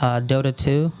 Dota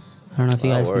 2. I don't know if you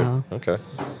guys Oh, word. know. Okay.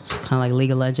 It's kind of like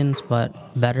League of Legends, but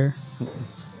better.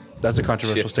 That's a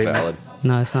controversial Yeah, statement. valid.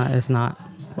 No, it's not. It's not.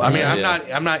 Well, I mean, Yeah.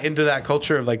 I'm not into that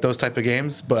culture of like those type of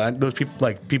games, but those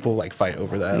people like fight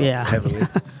over that Yeah. heavily.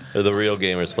 Or the real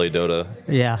gamers play Dota.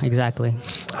 Yeah, exactly.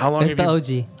 How long It's have the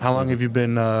you, OG. How long have you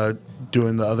been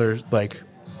doing the other like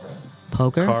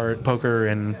Poker. poker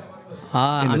and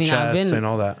I mean, chess and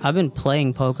all that? I've been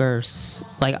playing poker.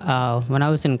 Like when I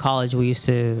was in college, we used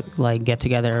to like get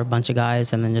together a bunch of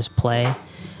guys and then just play,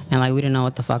 and like we didn't know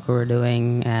what the fuck we were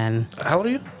doing. And How old are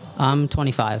you? I'm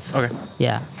 25. Okay.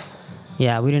 Yeah,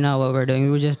 yeah. We didn't know what we were doing.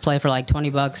 We would just play for like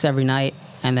 $20 every night,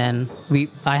 and then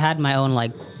I had my own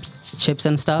like chips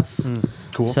and stuff.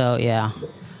 Cool. So yeah.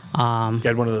 You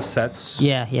had one of those sets.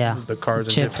 Yeah, yeah. The cards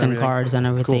and chips chips and and everything? cards and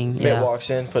everything. Mate Yeah. walks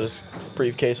in, put his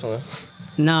briefcase on the.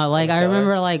 No, like I Okay.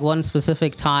 remember like one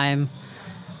specific time,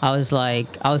 I was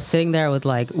sitting there with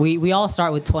like we all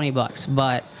start with $20,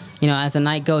 but you know as the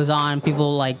night goes on,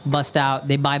 people like bust out,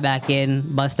 they buy back in,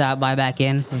 bust out, buy back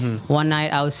in. One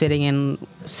night I was sitting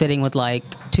with like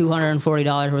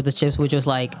 $240 worth of chips, which was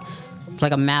like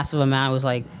a massive amount. It was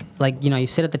like you know you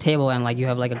sit at the table and like you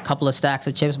have like a couple of stacks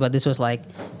of chips, but this was like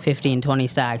 15, 20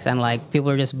 stacks, and like people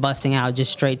were just busting out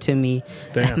just straight to me.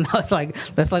 Damn. And that's like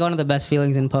one of the best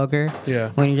feelings in poker. Yeah.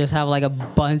 When you just have like a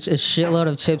shitload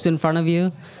of chips in front of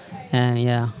you, and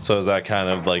yeah. So is that kind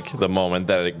of like the moment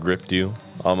that it gripped you?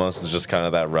 Almost, it's just kind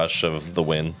of that rush of the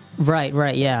win. Right,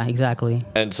 yeah, exactly.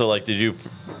 And so, like,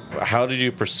 how did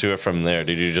you pursue it from there?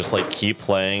 Did you just like keep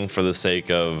playing for the sake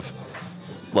of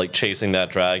like chasing that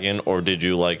dragon, or did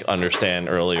you like understand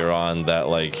earlier on that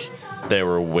like there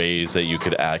were ways that you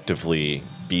could actively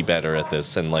be better at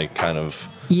this and like kind of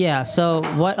Yeah, so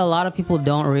what a lot of people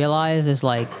don't realize is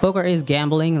like poker is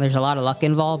gambling. There's a lot of luck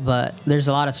involved, but there's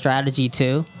a lot of strategy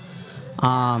too.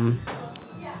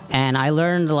 and I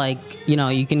learned like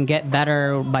you can get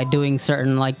better by doing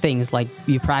certain like things, like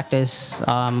you practice,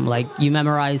 like you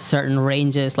memorize certain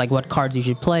ranges, like what cards you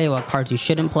should play, what cards you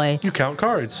shouldn't play. You count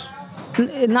cards.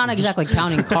 Not exactly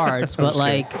counting cards, but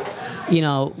like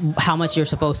how much you're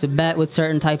supposed to bet with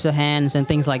certain types of hands and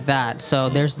things like that. So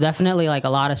there's definitely like a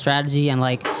lot of strategy, and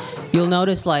like you'll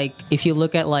notice like if you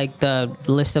look at like the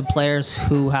list of players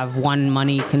who have won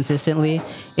money consistently,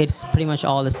 it's pretty much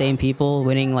all the same people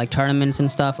winning like tournaments and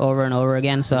stuff over and over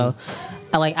again. So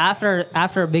like after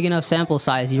a big enough sample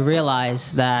size, you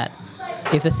realize that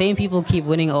if the same people keep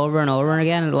winning over and over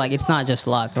again, like it's not just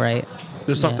luck, right?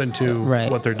 There's something to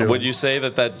what they're doing. Would you say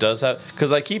that does have?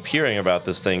 Because I keep hearing about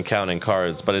this thing, counting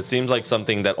cards, but it seems like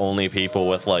something that only people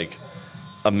with like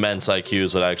immense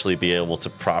IQs would actually be able to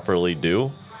properly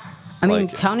do. I mean,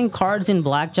 counting cards in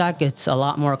blackjack, it's a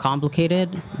lot more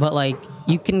complicated, but like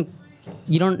you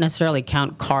don't necessarily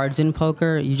count cards in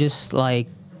poker. You just like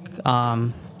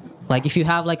if you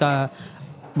have like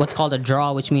what's called a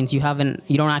draw, which means you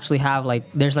don't actually have like,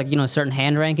 there's like, certain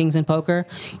hand rankings in poker.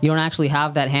 You don't actually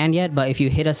have that hand yet, but if you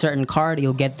hit a certain card,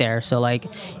 you'll get there. So like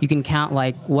you can count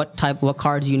like what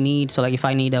cards you need. So like if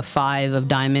I need a 5 of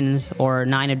diamonds or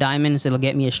 9 of diamonds, it'll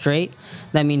get me a straight.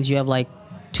 That means you have like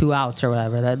 2 outs or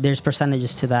whatever. There's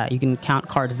percentages to that. You can count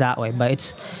cards that way, but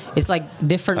it's like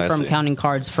different from counting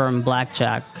cards from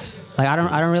blackjack. Like I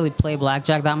don't really play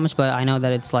blackjack that much, but I know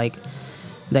that it's like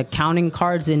the counting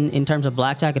cards in terms of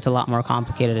blackjack, it's a lot more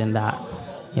complicated in that.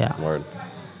 Yeah. Word.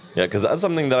 Yeah, because that's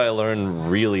something that I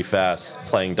learned really fast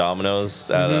playing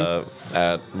dominoes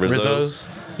at Rizzo's.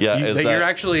 Yeah, you're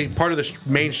actually part of the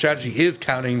main strategy is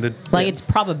counting the. Like it's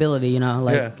probability,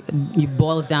 it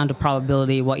boils down to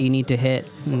probability what you need to hit.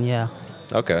 And yeah.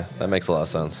 Okay, that makes a lot of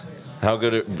sense. How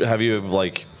good have you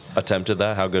like attempted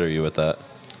that? How good are you at that?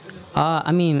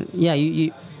 I mean, yeah,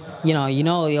 you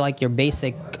like your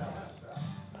basic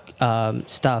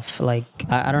stuff. Like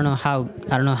I don't know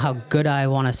how good I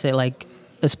want to say. Like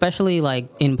especially like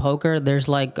in poker, there's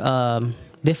like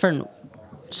different.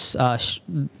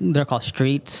 They're called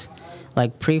streets,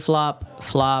 like pre-flop,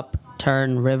 flop,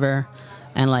 turn, river,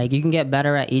 and like you can get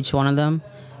better at each one of them.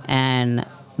 And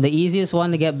the easiest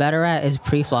one to get better at is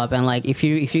pre-flop. And like if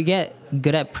you get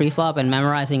good at pre-flop and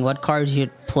memorizing what cards you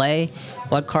play,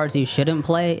 what cards you shouldn't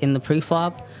play in the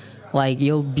pre-flop, like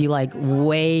you'll be like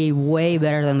way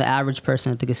better than the average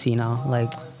person at the casino.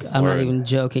 Like I'm not even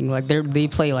joking. Like they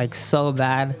play like so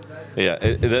bad. Yeah,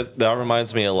 that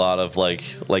reminds me a lot of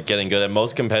like getting good at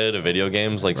most competitive video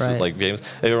games, like games.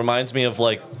 It reminds me of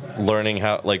like learning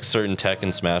how like certain tech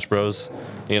in Smash Bros.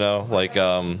 Like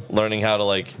learning how to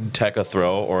like tech a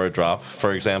throw or a drop,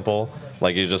 for example.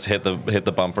 Like you just hit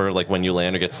the bumper like when you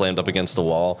land or get slammed up against a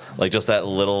wall. Like just that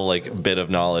little like bit of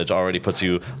knowledge already puts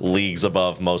you leagues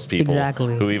above most people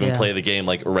who even play the game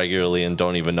like regularly and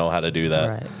don't even know how to do that.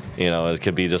 Right. It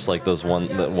could be just like those one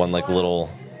like little.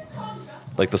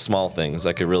 Like the small things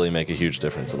that could really make a huge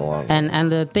difference in the long run.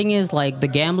 And the thing is, like the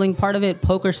gambling part of it,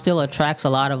 poker still attracts a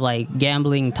lot of like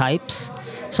gambling types.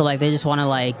 So like they just want to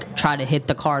like try to hit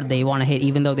the card they want to hit,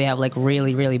 even though they have like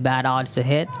really bad odds to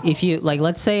hit. If you like,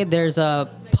 let's say there's a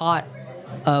pot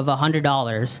of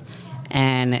 $100,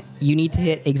 and you need to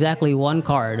hit exactly one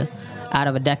card out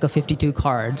of a deck of 52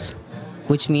 cards,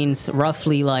 which means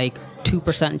roughly like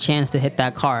 2% chance to hit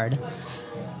that card,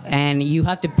 and you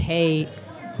have to pay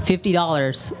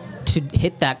 $50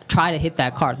 to try to hit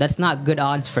that card. That's not good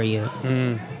odds for you.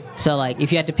 So like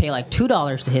if you had to pay like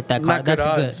 $2 to hit that card, not that's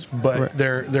good odds, good. But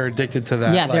they're addicted to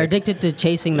that. Yeah, they're addicted to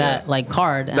chasing that like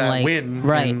card and that like win,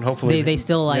 right. And hopefully they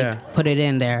still like put it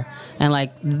in there, and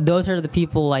like those are the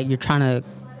people like you're trying to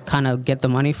kind of get the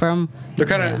money from. They're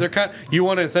kind of you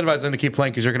want to incentivize them to keep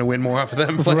playing because you're going to win more off of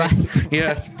them playing. Right.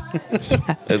 Yeah.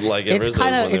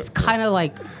 It's kind of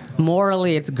like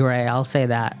morally it's gray. I'll say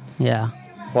that. Yeah.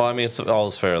 Well, I mean, it's all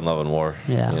is fair in love and war.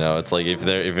 Yeah. It's like if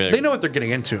they know what they're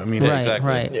getting into. I mean, exactly.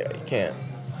 Right. Yeah, you can't.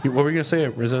 What were you gonna say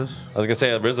at Rizzo's? I was gonna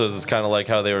say at Rizzo's is kind of like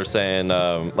how they were saying,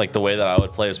 like the way that I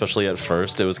would play, especially at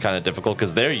first, it was kind of difficult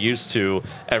because they're used to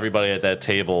everybody at that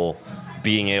table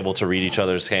being able to read each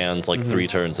other's hands like 3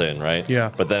 turns in, right?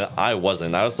 Yeah. But then I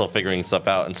wasn't. I was still figuring stuff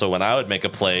out, and so when I would make a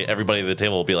play, everybody at the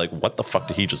table would be like, "What the fuck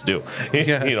did he just do?"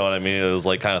 Yeah. You know what I mean? It was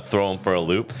like kind of throw them for a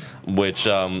loop, which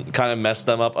kind of messed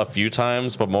them up a few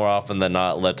times, but more often than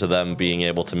not led to them being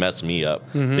able to mess me up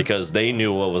because they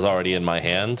knew what was already in my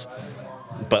hand,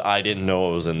 but I didn't know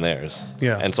what was in theirs.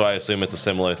 Yeah. And so I assume it's a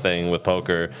similar thing with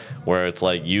poker where it's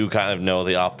like you kind of know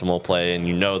the optimal play and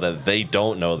you know that they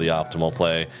don't know the optimal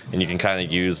play, and you can kind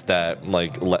of use that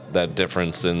like that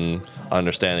difference in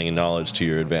understanding and knowledge to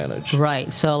your advantage.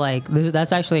 Right. So like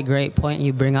that's actually a great point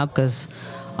you bring up because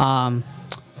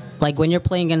like when you're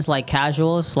playing against like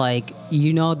casuals, like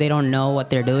you know they don't know what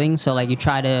they're doing, so like you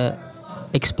try to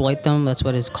exploit them. That's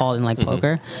what it's called in like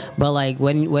poker. But like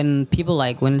when people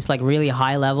like when it's like really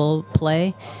high level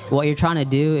play, what you're trying to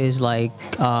do is like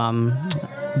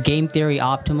game theory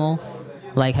optimal.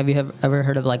 Like, have you ever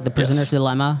heard of like the prisoner's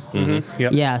dilemma?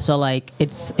 Yep. Yeah, so like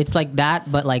it's like that,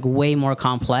 but like way more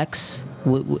complex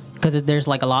because there's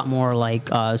like a lot more like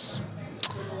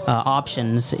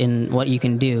options in what you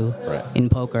can do in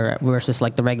poker versus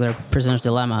like the regular prisoner's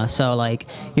dilemma. So like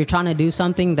you're trying to do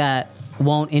something that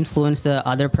won't influence the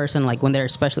other person, like when they're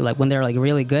especially like when they're like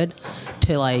really good,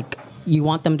 to like you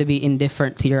want them to be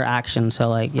indifferent to your action. So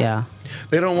like you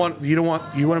want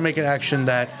to make an action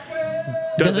that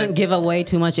doesn't give away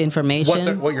too much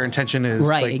information. What your intention is.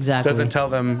 Right, like, exactly. Doesn't tell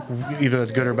them either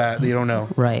that's good or bad. You don't know.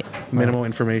 Right. Minimal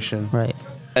information. Right.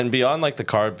 And beyond like the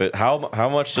card bit, how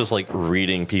much does like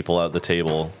reading people at the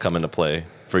table come into play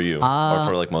for you or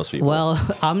for like most people? Well,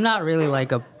 I'm not really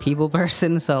like a people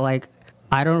person, so like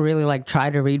I don't really like try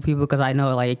to read people because I know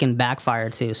like it can backfire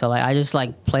too. So like I just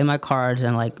like play my cards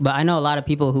and like, but I know a lot of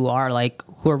people who are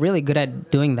really good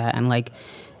at doing that, and like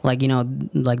you know,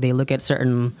 like they look at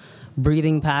certain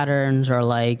breathing patterns or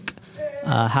like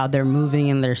how they're moving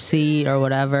in their seat or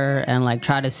whatever, and like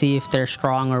try to see if they're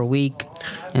strong or weak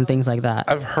and things like that.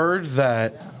 I've heard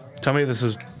that. Tell me this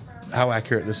is how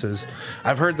accurate this is.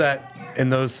 I've heard that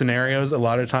in those scenarios, a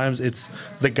lot of times it's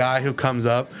the guy who comes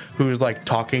up who's like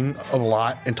talking a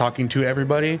lot and talking to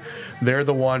everybody. They're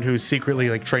the one who's secretly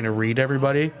like trying to read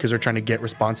everybody because they're trying to get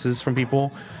responses from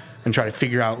people and try to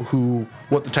figure out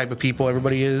what the type of people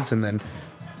everybody is, and then.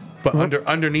 But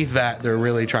underneath that, they're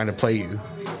really trying to play you.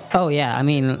 Oh yeah, I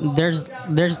mean, there's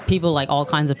people, like all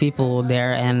kinds of people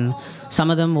there, and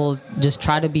some of them will just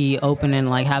try to be open and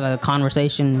like have a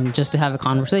conversation just to have a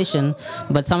conversation.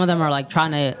 But some of them are like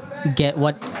trying to get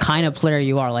what kind of player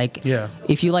you are. Like,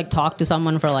 if you like talk to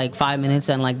someone for like 5 minutes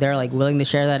and like they're like willing to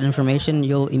share that information,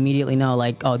 you'll immediately know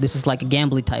like, oh, this is like a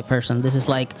gambly type person. This is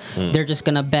like they're just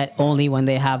gonna bet only when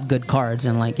they have good cards,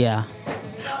 and like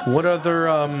What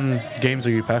other games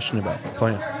are you passionate about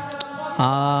playing?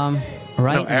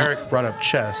 Right. No, Eric brought up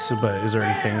chess, but is there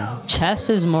anything? Chess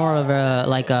is more of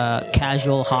a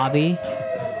casual hobby,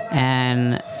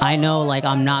 and I know like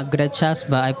I'm not good at chess,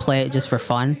 but I play it just for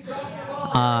fun.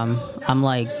 I'm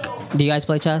like, do you guys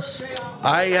play chess?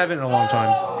 I haven't in a long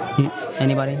time.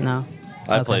 Anybody? No.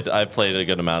 I played a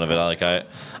good amount of it. Like I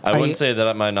wouldn't say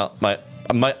that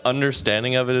my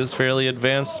understanding of it is fairly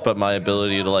advanced, but my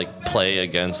ability to like play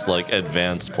against like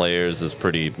advanced players is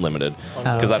pretty limited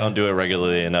because I don't do it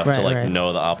regularly enough to like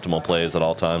know the optimal plays at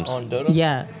all times. On Dota?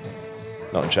 Yeah.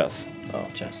 No, in chess. Oh,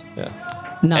 chess.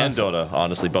 Yeah. No, and Dota,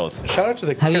 honestly, both. Shout out to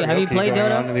the Have you karaoke played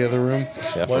going Dota? on in the other room.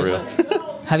 Yeah, for real.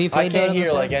 Have you I played can't Dota hear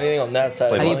before? like anything on that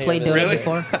side. Have you played Dota Really?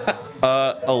 before?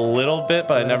 A little bit,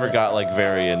 but I never got like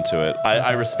very into it.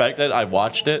 I respect it. I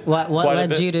watched it. What quite a led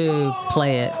bit. you to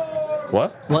play it?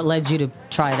 What? What led you to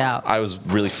try it out? I was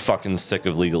really fucking sick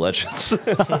of League of Legends.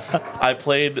 I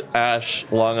played Ashe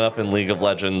long enough in League of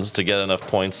Legends to get enough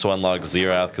points to unlock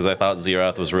Xerath because I thought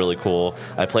Xerath was really cool.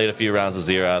 I played a few rounds of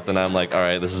Xerath and I'm like, all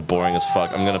right, this is boring as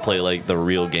fuck. I'm gonna play like the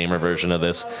real gamer version of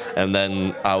this. And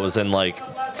then I was in like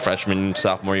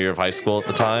sophomore year of high school at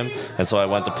the time, and so I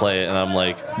went to play it and I'm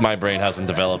like, my brain hasn't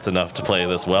developed enough to play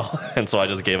this well, and so I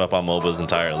just gave up on MOBAs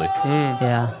entirely.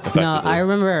 Yeah. No, I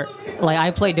remember like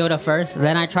I played Dota first,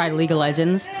 then I tried League of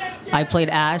Legends. I played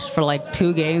Ashe for like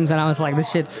 2 games and I was like, this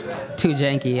shit's too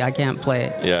janky. I can't play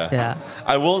it. Yeah.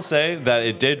 I will say that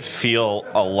it did feel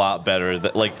a lot better.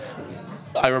 That like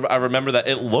I remember that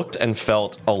it looked and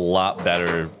felt a lot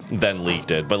better than League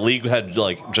did, but League had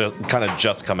like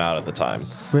just come out at the time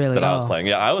that I was playing.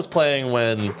 Yeah, I was playing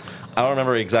when I don't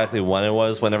remember exactly when it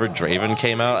was. Whenever Draven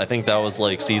came out, I think that was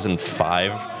like season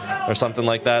 5 or something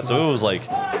like that. So it was like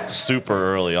super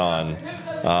early on.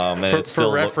 And it's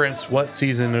still for reference, what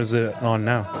season is it on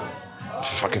now?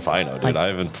 Fuck if I know, dude. Like I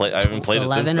haven't played it since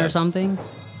 11 then. or something.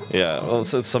 Yeah, well,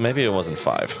 so maybe it wasn't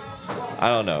 5. I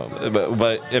don't know,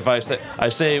 but if I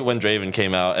say when Draven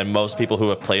came out, and most people who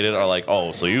have played it are like,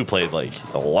 oh, so you played like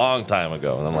a long time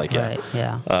ago, and I'm like, yeah, Right,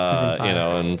 yeah. you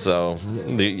know, and so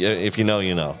if you know,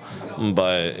 you know.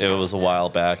 But it was a while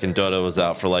back, and Dota was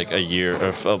out for like a year or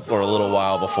a little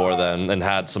while before then, and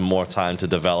had some more time to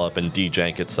develop and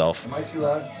de-jank itself. Am I too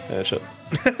loud? Yeah, it should.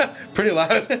 Pretty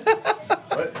loud.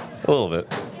 A little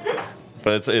bit,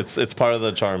 but it's part of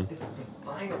the charm.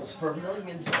 Finals for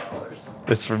millions of dollars.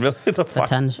 It's for the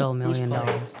Potential $1 million.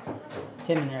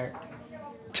 Tim and Eric.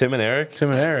 Tim and Eric. Tim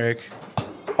and Eric.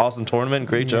 Awesome tournament.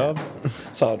 Great job.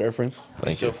 Solid reference.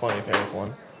 Thank It's you. so funny if Eric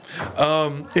won.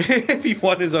 If he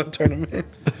won his own tournament,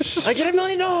 I get $1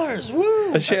 million.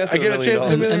 Woo! A chance I get a chance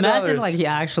at $1 million. Imagine like he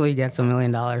actually gets $1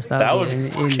 million. That would be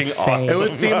fucking insane. it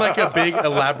would seem like a big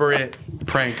elaborate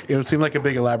prank. It would seem like a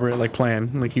big elaborate like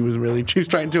plan. Like he was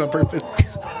trying to on purpose.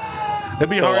 It'd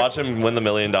be So hard. watch him win the $1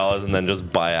 million and then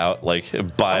just buy out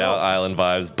Island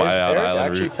Vibes, buy Is out Eric Island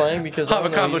actually Root. playing? Because Hava I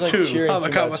don't know, Kava he's, like, 2, cheering Hava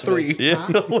too Kava much to me. 3.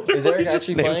 Yeah, Is Eric just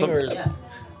actually name playing, some- or is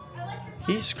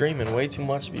he's screaming way too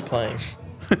much to be playing?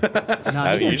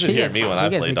 No, You should hear me when I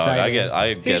play, dog.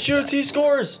 I He get shoots, he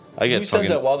scores. I get Who says fucking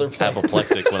that while they're playing?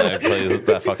 apoplectic when I play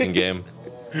that fucking game.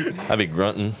 I'd be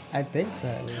grunting. I think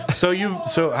so.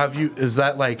 Is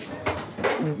that like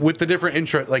with the different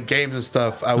intro like games and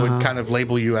stuff? I would kind of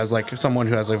label you as like someone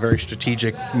who has a very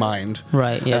strategic mind.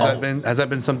 Right, yeah. Has that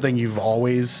been something you've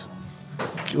always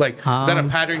like? Is that a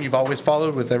pattern you've always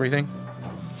followed with everything?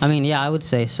 I mean, yeah, I would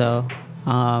say so.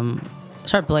 I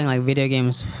started playing like video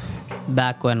games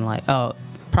back when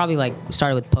probably like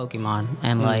started with Pokemon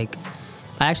and like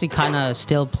I actually kind of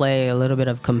still play a little bit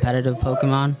of competitive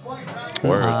Pokemon.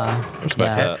 Word. Yeah.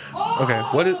 that. Okay,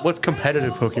 what's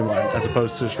competitive Pokemon as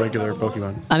opposed to just regular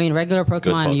Pokemon? I mean, regular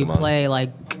Pokemon, you Pokemon. play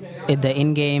like in the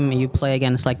in-game, you play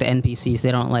against like the NPCs.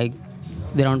 They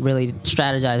don't really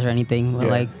strategize or anything. But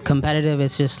Yeah. like competitive,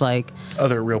 it's just like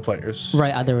Other real players.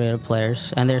 right other real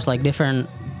players, and there's like different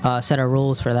set of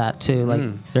rules for that too. Like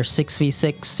there's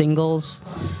 6v6 singles,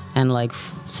 and like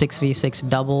 6v6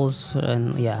 doubles,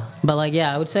 and yeah. But like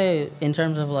I would say in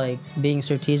terms of like being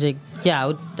strategic,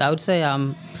 I would say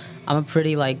I'm a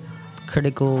pretty like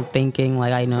critical thinking.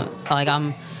 Like I know like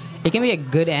it can be a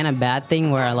good and a bad thing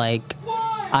where like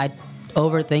I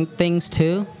overthink things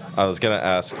too. I was gonna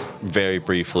ask very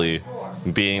briefly,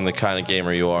 being the kind of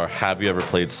gamer you are, have you ever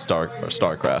played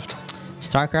StarCraft?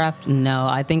 StarCraft? No,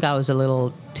 I think I was a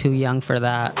little too young for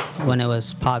that when it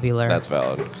was popular. That's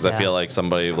valid because I Yeah. feel like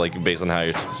somebody like based on how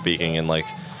you're speaking and like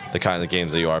the kind of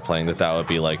games that you are playing, that would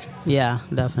be like Yeah,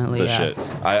 definitely. the yeah. shit.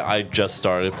 I just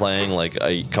started playing like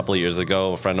a couple of years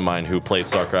ago. A friend of mine who played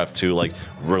StarCraft 2 like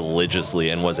religiously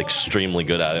and was extremely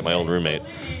good at it. My old roommate.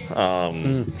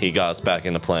 He got us back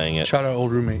into playing it. Shout out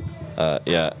old roommate.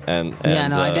 Yeah, and Yeah,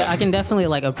 no, I can definitely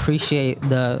like appreciate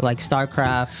the like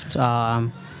StarCraft,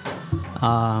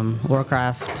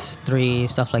 Warcraft 3,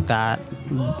 stuff like that.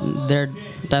 They're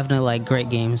definitely like great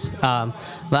games. But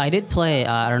I did play.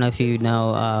 I don't know if you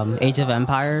know Age of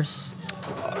Empires.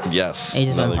 yes, Age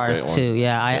of another Empires great one. 2.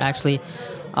 Yeah, I actually.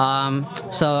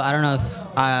 So I don't know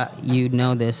if you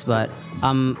know this, but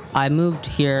I moved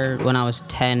here when I was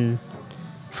 10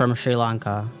 from Sri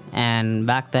Lanka, and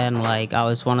back then, like I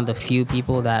was one of the few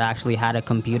people that actually had a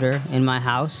computer in my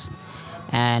house,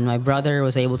 and my brother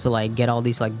was able to like get all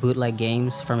these like bootleg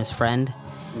games from his friend,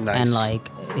 Nice. and like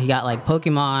he got like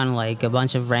Pokemon, like a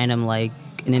bunch of random like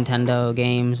Nintendo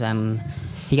games, and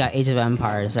he got Age of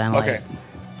Empires, and like Okay.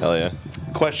 Hell yeah.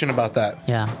 Question about that.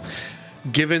 yeah.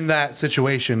 Given that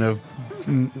situation of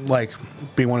like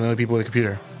being one of the people with a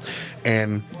computer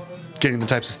and getting the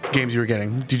types of games you were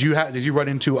getting, did you run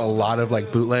into a lot of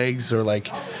like bootlegs or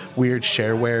like weird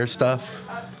shareware stuff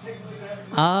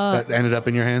that ended up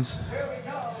in your hands?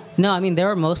 No, I mean they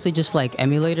were mostly just like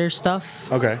emulator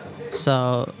stuff. Okay.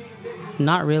 So,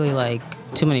 not really like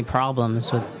too many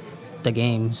problems with the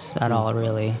games at all,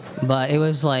 really. But it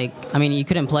was like, I mean, you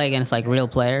couldn't play against like real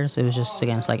players. It was just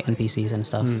against like NPCs and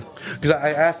stuff. Because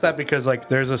I asked that because like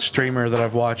there's a streamer that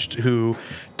I've watched who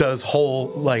does whole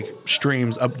like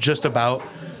streams of just about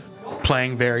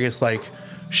playing various like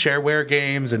shareware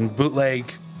games and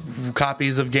bootleg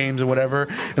copies of games or whatever,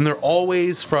 and they're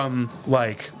always from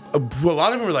like a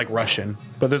lot of them are like Russian,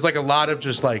 but there's like a lot of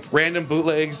just like random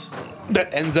bootlegs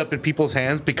that ends up in people's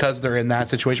hands because they're in that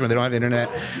situation where they don't have internet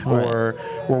or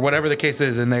whatever the case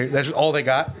is, and that's just all they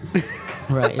got.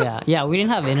 Right, yeah. Yeah, we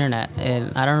didn't have internet,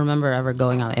 and I don't remember ever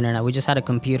going on the internet. We just had a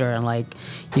computer, and like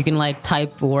you can like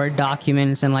type Word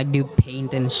documents and like do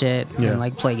paint and shit Yeah. and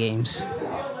like play games.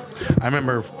 I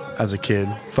remember as a kid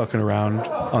fucking around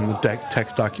on the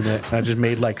text document, and I just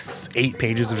made like 8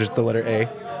 pages of just the letter A.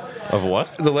 Of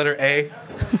what? The letter A.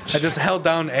 I just held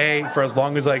down A for as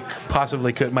long as I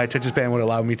possibly could. My attention span would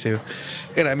allow me to,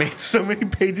 and I made so many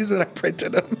pages that I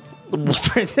printed them.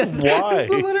 Why?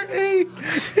 The letter A.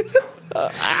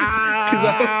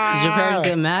 Did your parents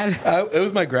get mad? It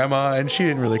was my grandma, and she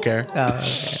didn't really care. Oh,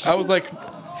 okay. I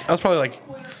was probably like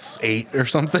 8 or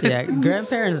something. Yeah,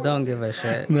 grandparents don't give a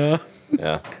shit. No.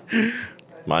 Yeah.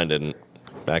 Mine didn't.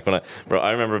 Back when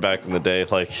I remember back in the day,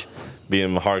 like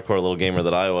being a hardcore little gamer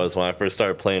that I was when I first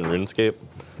started playing RuneScape.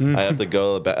 I have to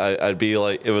go. I'd be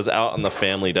like, it was out on the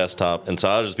family desktop, and so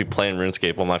I'd just be playing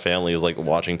RuneScape while my family was like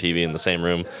watching TV in the same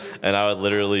room, and I would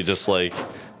literally just like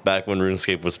back when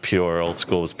RuneScape was pure, old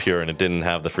school was pure, and it didn't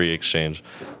have the free exchange,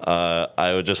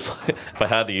 I would just, if I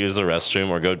had to use the restroom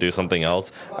or go do something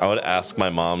else, I would ask my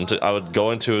mom to, I would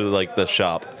go into like the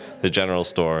shop, the general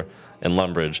store in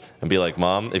Lumbridge, and be like,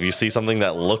 Mom, if you see something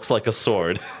that looks like a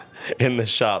sword in the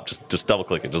shop, just double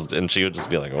click it, and she would just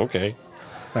be like, okay.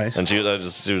 Nice. And she would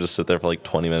just sit there for like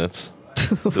 20 minutes.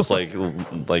 Just like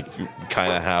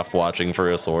kind of half watching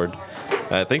for a sword.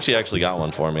 And I think she actually got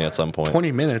one for me at some point.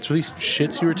 20 minutes. Were these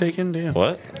shits you were taking? Damn.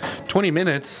 What? 20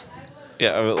 minutes.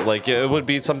 Yeah, like it would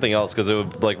be something else because it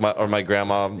would like my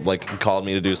grandma like called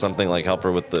me to do something like help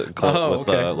her with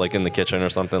the like in the kitchen or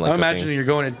something. Like I'm imagining you're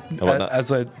going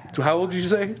as a. How old did you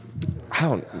say? I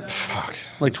don't. Fuck.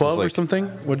 Like 12 or something?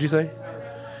 What did you say?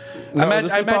 No,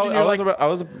 I imagine you're like. I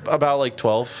was about like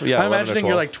 12. Yeah, I'm imagining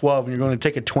you're like 12 and you're going to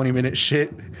take a 20-minute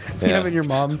shit. You having your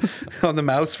mom on the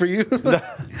mouse for you?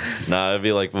 Nah, it'd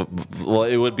be like, well,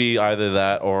 it would be either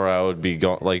that or I would be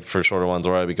going like for shorter ones,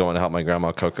 or I'd be going to help my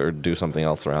grandma cook or do something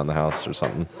else around the house or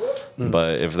something.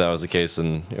 But if that was the case,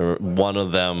 then one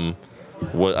of them.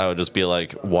 I would just be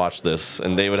like, watch this,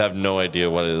 and they would have no idea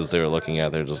what it is they were looking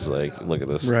at. They're just like, look at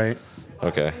this. Right.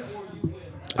 Okay.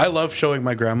 I love showing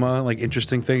my grandma like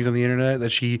interesting things on the internet that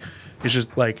she is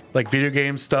just like video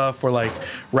game stuff or like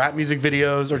rap music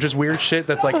videos or just weird shit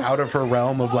that's like out of her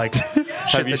realm of like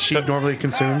shit that she normally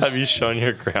consumes. Have you shown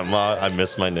your grandma I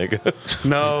miss my nigga?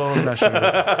 No, I'm not showing her.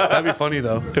 That'd be funny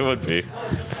though. It would be.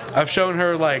 I've shown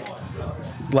her like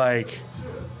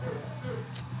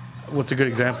what's a good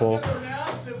example?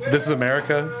 This is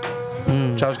America,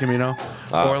 Childish Gambino,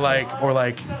 or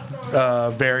like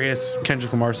various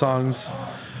Kendrick Lamar songs.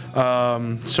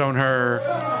 Shown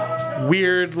her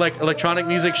weird like electronic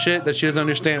music shit that she doesn't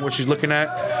understand what she's looking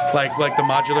at, like the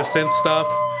modular synth stuff.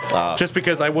 Just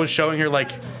because I was showing her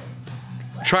like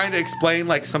trying to explain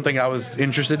like something I was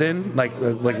interested in, like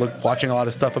watching a lot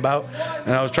of stuff about,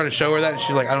 and I was trying to show her that, and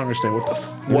she's like, I don't understand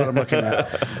what I'm looking at.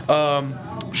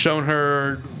 Shown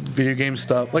her video game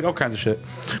stuff, like all kinds of shit.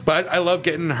 But I love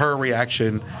getting her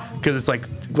reaction because it's like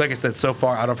I said, so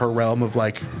far out of her realm of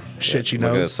like shit she knows.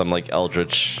 Looking at some like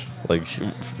eldritch, like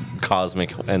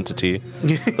cosmic entity,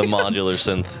 the modular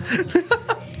synth.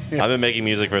 I've been making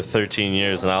music for 13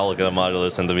 years, and I'll look at a modular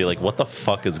synth and be like, what the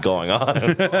fuck is going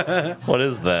on? What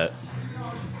is that?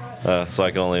 So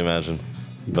I can only imagine.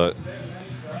 But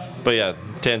yeah,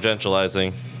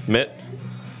 tangentializing. Mitt,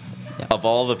 of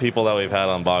all the people that we've had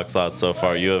on Box Lots so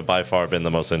far, you have by far been the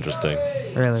most interesting.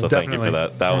 Really? So thank you for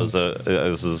that. Thanks.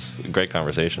 This is a great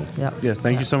conversation. Yep. Yeah,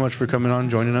 thank you so much for coming on,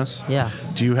 joining us. Yeah.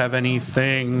 Do you have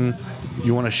anything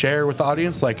you want to share with the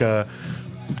audience, like to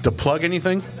plug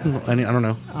anything? I don't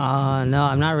know. No,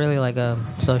 I'm not really like a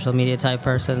social media type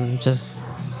person. Just.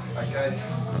 Alright, guys.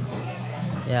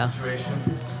 Yeah.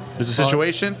 Situation. There's a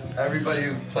situation. Everybody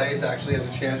who plays actually has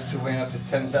a chance to win up to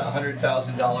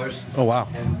 $100,000. Oh wow.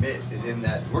 And Mitt is in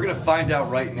that. We're gonna find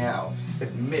out right now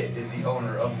if Mitt is the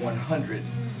owner of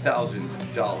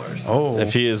 $100,000. Oh.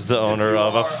 If he is the owner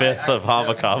of a fifth of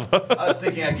Hava Kava. I was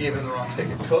thinking I gave him the wrong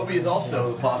ticket. Kobe is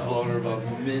also the possible owner of a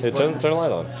Turn the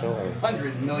light on. Turn the light on.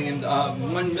 $100 million,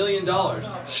 $1 million.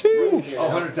 Sheesh. Oh,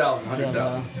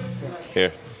 100,000.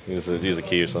 Here, use a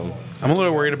key or something. I'm a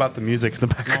little worried about the music in the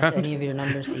Match background any of your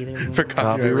numbers either. for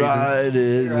copyright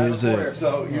reasons. Music.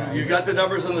 So you got the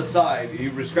numbers on the side.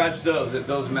 You scratch those. If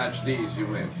those match these, you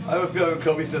win. I have a feeling when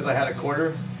Kobe says I had a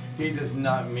quarter, he does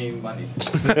not mean money.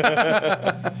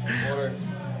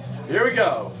 Here we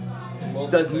go.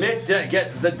 Does Mitt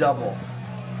get the double?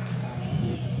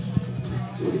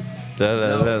 That's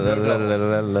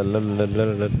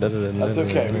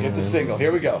okay. We get the single.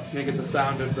 Here we go. Make it the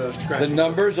sound of the scratch. The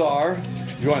numbers are.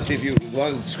 You want to see if you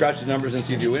want to scratch the numbers and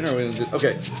see if you win, or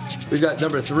okay? We've got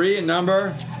number 3 and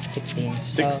number 16.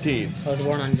 16. I was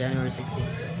born on January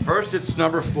 16th. First, it's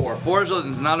number 4. 4 is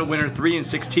not a winner. 3 and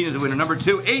 16 is a winner. Number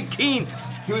 2, 18.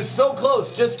 He was so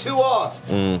close, just 2 off.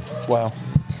 Wow.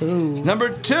 2. Number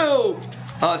 2. Oh,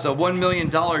 it's a $1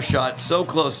 million shot. So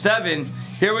close. 7.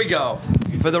 Here we go.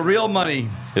 For the real money.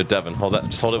 Here, Devin, hold that.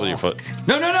 Just hold it with your foot.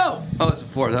 No. Oh, that's a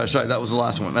 4. That's right. That was the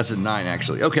last one. That's a 9,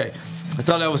 actually. Okay. I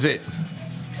thought that was it.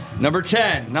 Number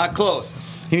 10. Not close.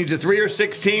 He needs a 3 or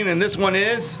 16, and this one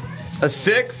is a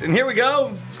 6. And here we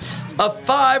go. A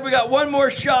 5. We got one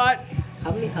more shot.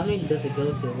 How many does it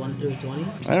go to? 1 through 20?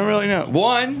 I don't really know.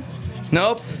 1.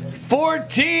 Nope.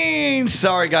 14.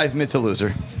 Sorry, guys. Mitt's a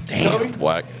loser. Damn. Kobe?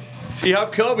 Whack. See how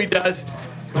Kobe does.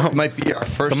 Might be our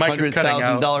first The mic is cutting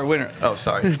out. $100,000 winner. Oh,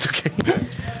 sorry. It's okay.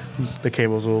 The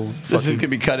cables will. This is gonna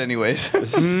be cut anyways.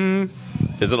 Is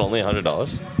it only $100?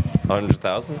 100,000?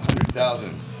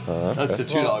 100,000. That's the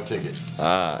 $2 ticket.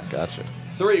 Ah, gotcha.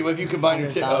 3. What if you combine your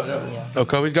ticket? Oh, 100,000, no. yeah. Oh,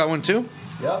 Kobe's got one too.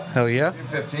 Yep. Hell yeah.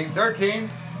 15, 13,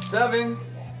 7,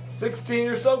 16.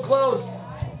 You're so close.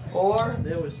 4.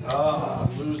 There was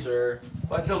Loser.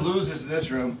 Bunch of losers in this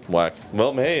room. Whack.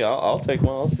 Well, hey, I'll take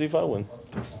one. I'll see if I win.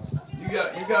 You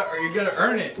gotta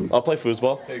earn it. I'll play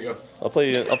foosball. There you go. I'll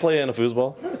play in a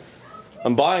foosball.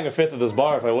 I'm buying a fifth of this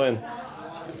bar if I win.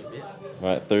 All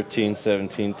right, 13,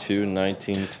 17, 2,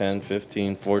 19, 10,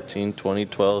 15, 14, 20,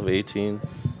 12, 18.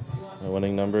 My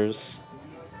winning numbers,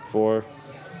 4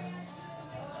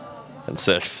 and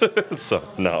 6. So,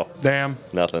 no, Damn.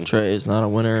 nothing. Trey is not a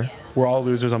winner. We're all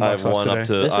losers on I Box have Sauce one today. up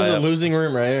to. This I is a have, losing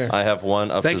room right here. I have one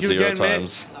up Thank to you 0 again, Mick.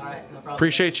 times.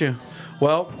 Appreciate you.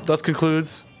 Well, that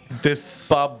concludes this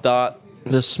Bob Dot.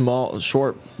 The small,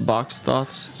 short box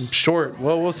thoughts. short.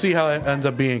 Well, we'll see how it ends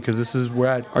up being because this is we're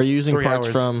at. Are you using 3 parts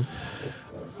hours. from?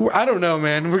 I don't know,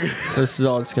 man. This is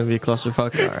all. It's gonna be a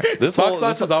clusterfuck. All right. This Box whole,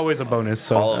 Sauce this, is always a bonus.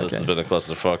 So all of this Okay. has been a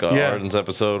clusterfuck. Yeah. Arden's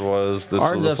episode was this.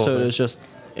 Arden's this whole episode thing. is just.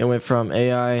 It went from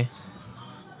AI,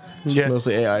 yeah.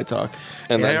 mostly AI talk.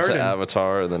 and then AI to Arden.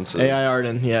 Avatar, and then to AI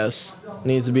Arden, yes,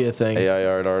 needs to be a thing. AI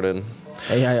Arden.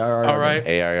 AI Arden. All right.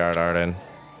 AI Arden.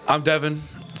 I'm Devin.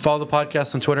 Follow the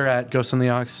podcast on Twitter at Ghost on the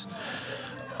Ox.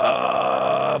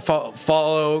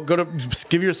 Follow. Go to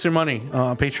give you some money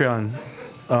on Patreon.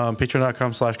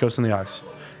 Patreon.com/Ghost on the Ox.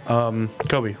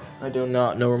 Kobe. I do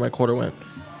not know where my quarter went.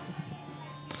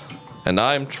 And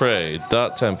I'm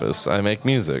Trey.Tempest. I make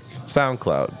music.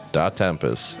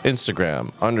 SoundCloud.Tempest.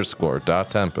 Instagram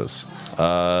 _.Tempest.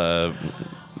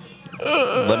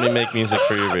 Let me make music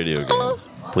for your video game,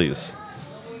 please.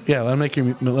 Yeah, let him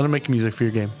make music for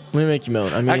your game. Let me make you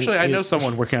moan. I mean, Actually, I know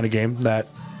someone working on a game that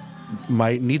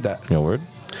might need that. No word?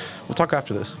 We'll talk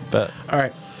after this. Bet. All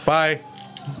right. Bye.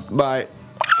 Bye.